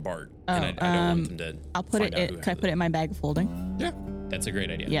steal from Bart. And I don't want them to. I'll put it. Can I put it in my bag of holding? Yeah, that's a great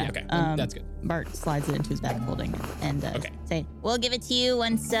idea. Yeah. Okay, that's good. Bart slides it into his bag of holding and say, "We'll give it to you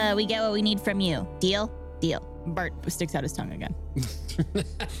once we get what we need from you. Deal? Deal." Bart sticks out his tongue again.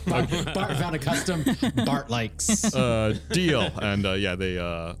 Bart found a custom Bart likes. Deal. And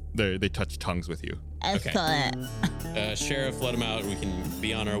they touch tongues with you. Excellent. Sheriff, let him out. We can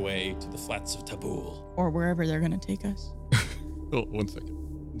be on our way to the flats of Tabul. Or wherever they're going to take us. Oh, 1 second.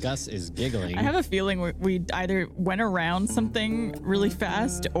 Gus is giggling. I have a feeling we either went around something really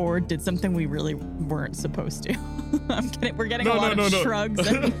fast or did something we really weren't supposed to. I'm kidding. We're getting a lot of shrugs.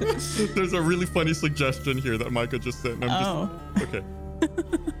 There's a really funny suggestion here that Micah just sent. Okay.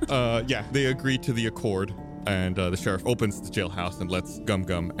 Yeah, they agree to the accord, and the sheriff opens the jailhouse and lets Gum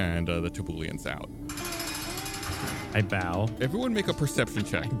Gum and the Tabulians out. I bow. Everyone make a perception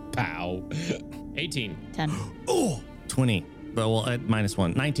check. Bow. 18. 10. Oh, 20. But well, at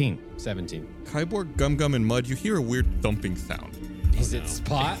 -1. 19. 17. Kyborg, Gum Gum, and Mud, you hear a weird thumping sound. Is it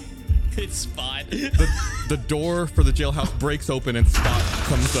Spot? It's Spot. The door for the jailhouse breaks open and Spot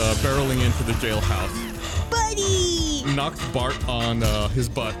comes barreling into the jailhouse. Buddy! Knocks Bart on his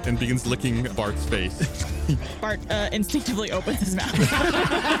butt and begins licking Bart's face. Bart instinctively opens his mouth.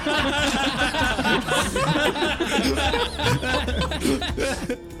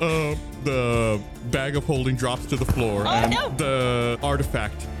 The bag of holding drops to the floor, the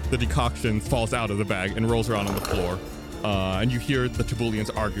artifact, the decoction, falls out of the bag and rolls around on the floor. And you hear the Tabulians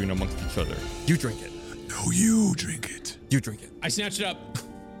arguing amongst each other. You drink it. No, you drink it. You drink it. I snatch it up.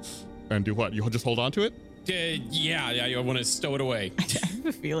 And do what? You just hold on to it? Yeah, I want to stow it away. I have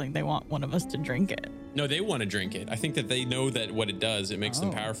a feeling they want one of us to drink it. No, they want to drink it. I think that they know that what it does, it makes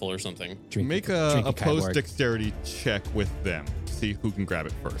them powerful or something. Make a opposed dexterity check with them. See who can grab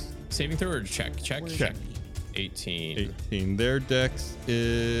it first. Saving throw or check? Check. 18. Their dex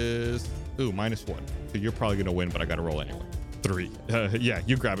is -1. So you're probably gonna win, but I gotta roll anyway. 3. Yeah,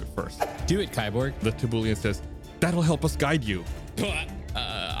 you grab it first. Do it, Kyborg. The Tabulian says, "That'll help us guide you."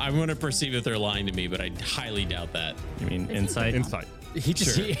 I'm gonna perceive that they're lying to me, but I highly doubt that. You mean insight? Insight. He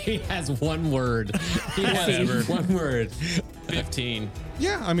just he has one word. He has one word. 15.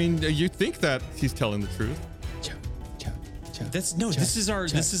 Yeah, I mean, you think that he's telling the truth. This is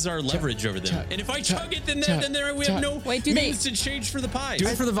our leverage over them. And if I chug it, then we have no means to change for the pies. Do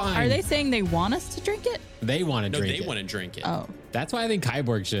it for the vine. Are they saying they want us to drink it? They want to drink it. No, they want to drink it. Oh. That's why I think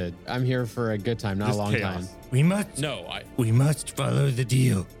Kyborg should. I'm here for a good time, not Just a long chaos. time. We must follow the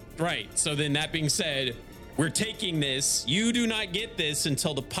deal. Right. So then that being said, we're taking this. You do not get this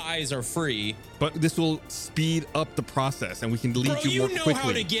until the pies are free. But this will speed up the process, and we can lead you more quickly. You know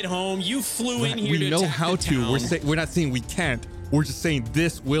how to get home. You flew in here to We know attack how the to. town. We're not saying we can't. We're just saying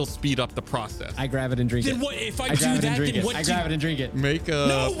this will speed up the process. I grab it and drink it. Then what if I grab do it and that? drink Then it. what I do grab it and drink it. Make a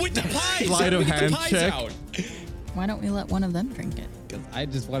No, with the pies. sleight of Get the hand pies check. out. Why don't we let one of them drink it? Because I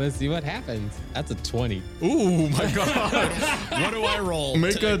just want to see what happens. That's a 20. Ooh, my God. What do I roll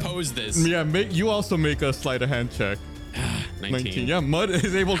to oppose this? Yeah, you also make a sleight of hand check. 19. Yeah, Mud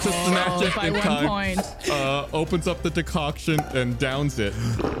is able to snatch it by in 1 time. point. Opens up the decoction and downs it.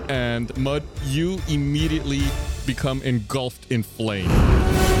 And Mud, you immediately become engulfed in flame.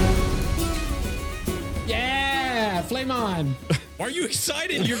 Yeah, flame on. Why are you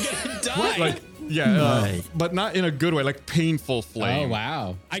excited? You're gonna die. Like, yeah, but not in a good way, like painful flame. Oh,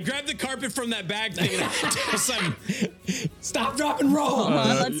 wow. I grabbed the carpet from that bag thinking Stop, drop, and roll.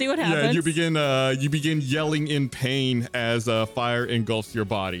 Let's see what happens. Yeah, you begin yelling in pain as fire engulfs your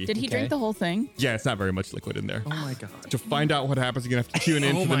body. Did he drink the whole thing? Yeah, it's not very much liquid in there. Oh my God. To find out what happens, you're gonna have to tune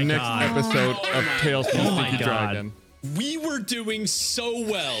in Oh to the my next God. episode of Tales from the my Stinky God. Dragon. we were doing so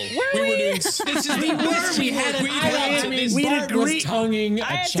well. Were we? were doing. This is the best We had an this. we was tonguing a I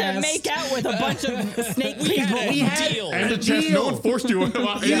had chest. to make out with a bunch of snake We people. had a deal. And the chest, no one forced you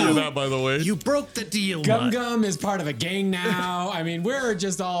about any of that, by the way. You broke the deal, Gum Mud. Gum is part of a gang now. I mean, we're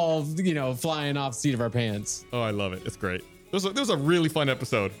just all, flying off the seat of our pants. Oh, I love it. It's great. This was a really fun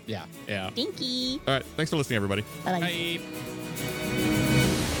episode. Yeah. Yeah. Stinky. All right. Thanks for listening, everybody. Bye-bye. Bye.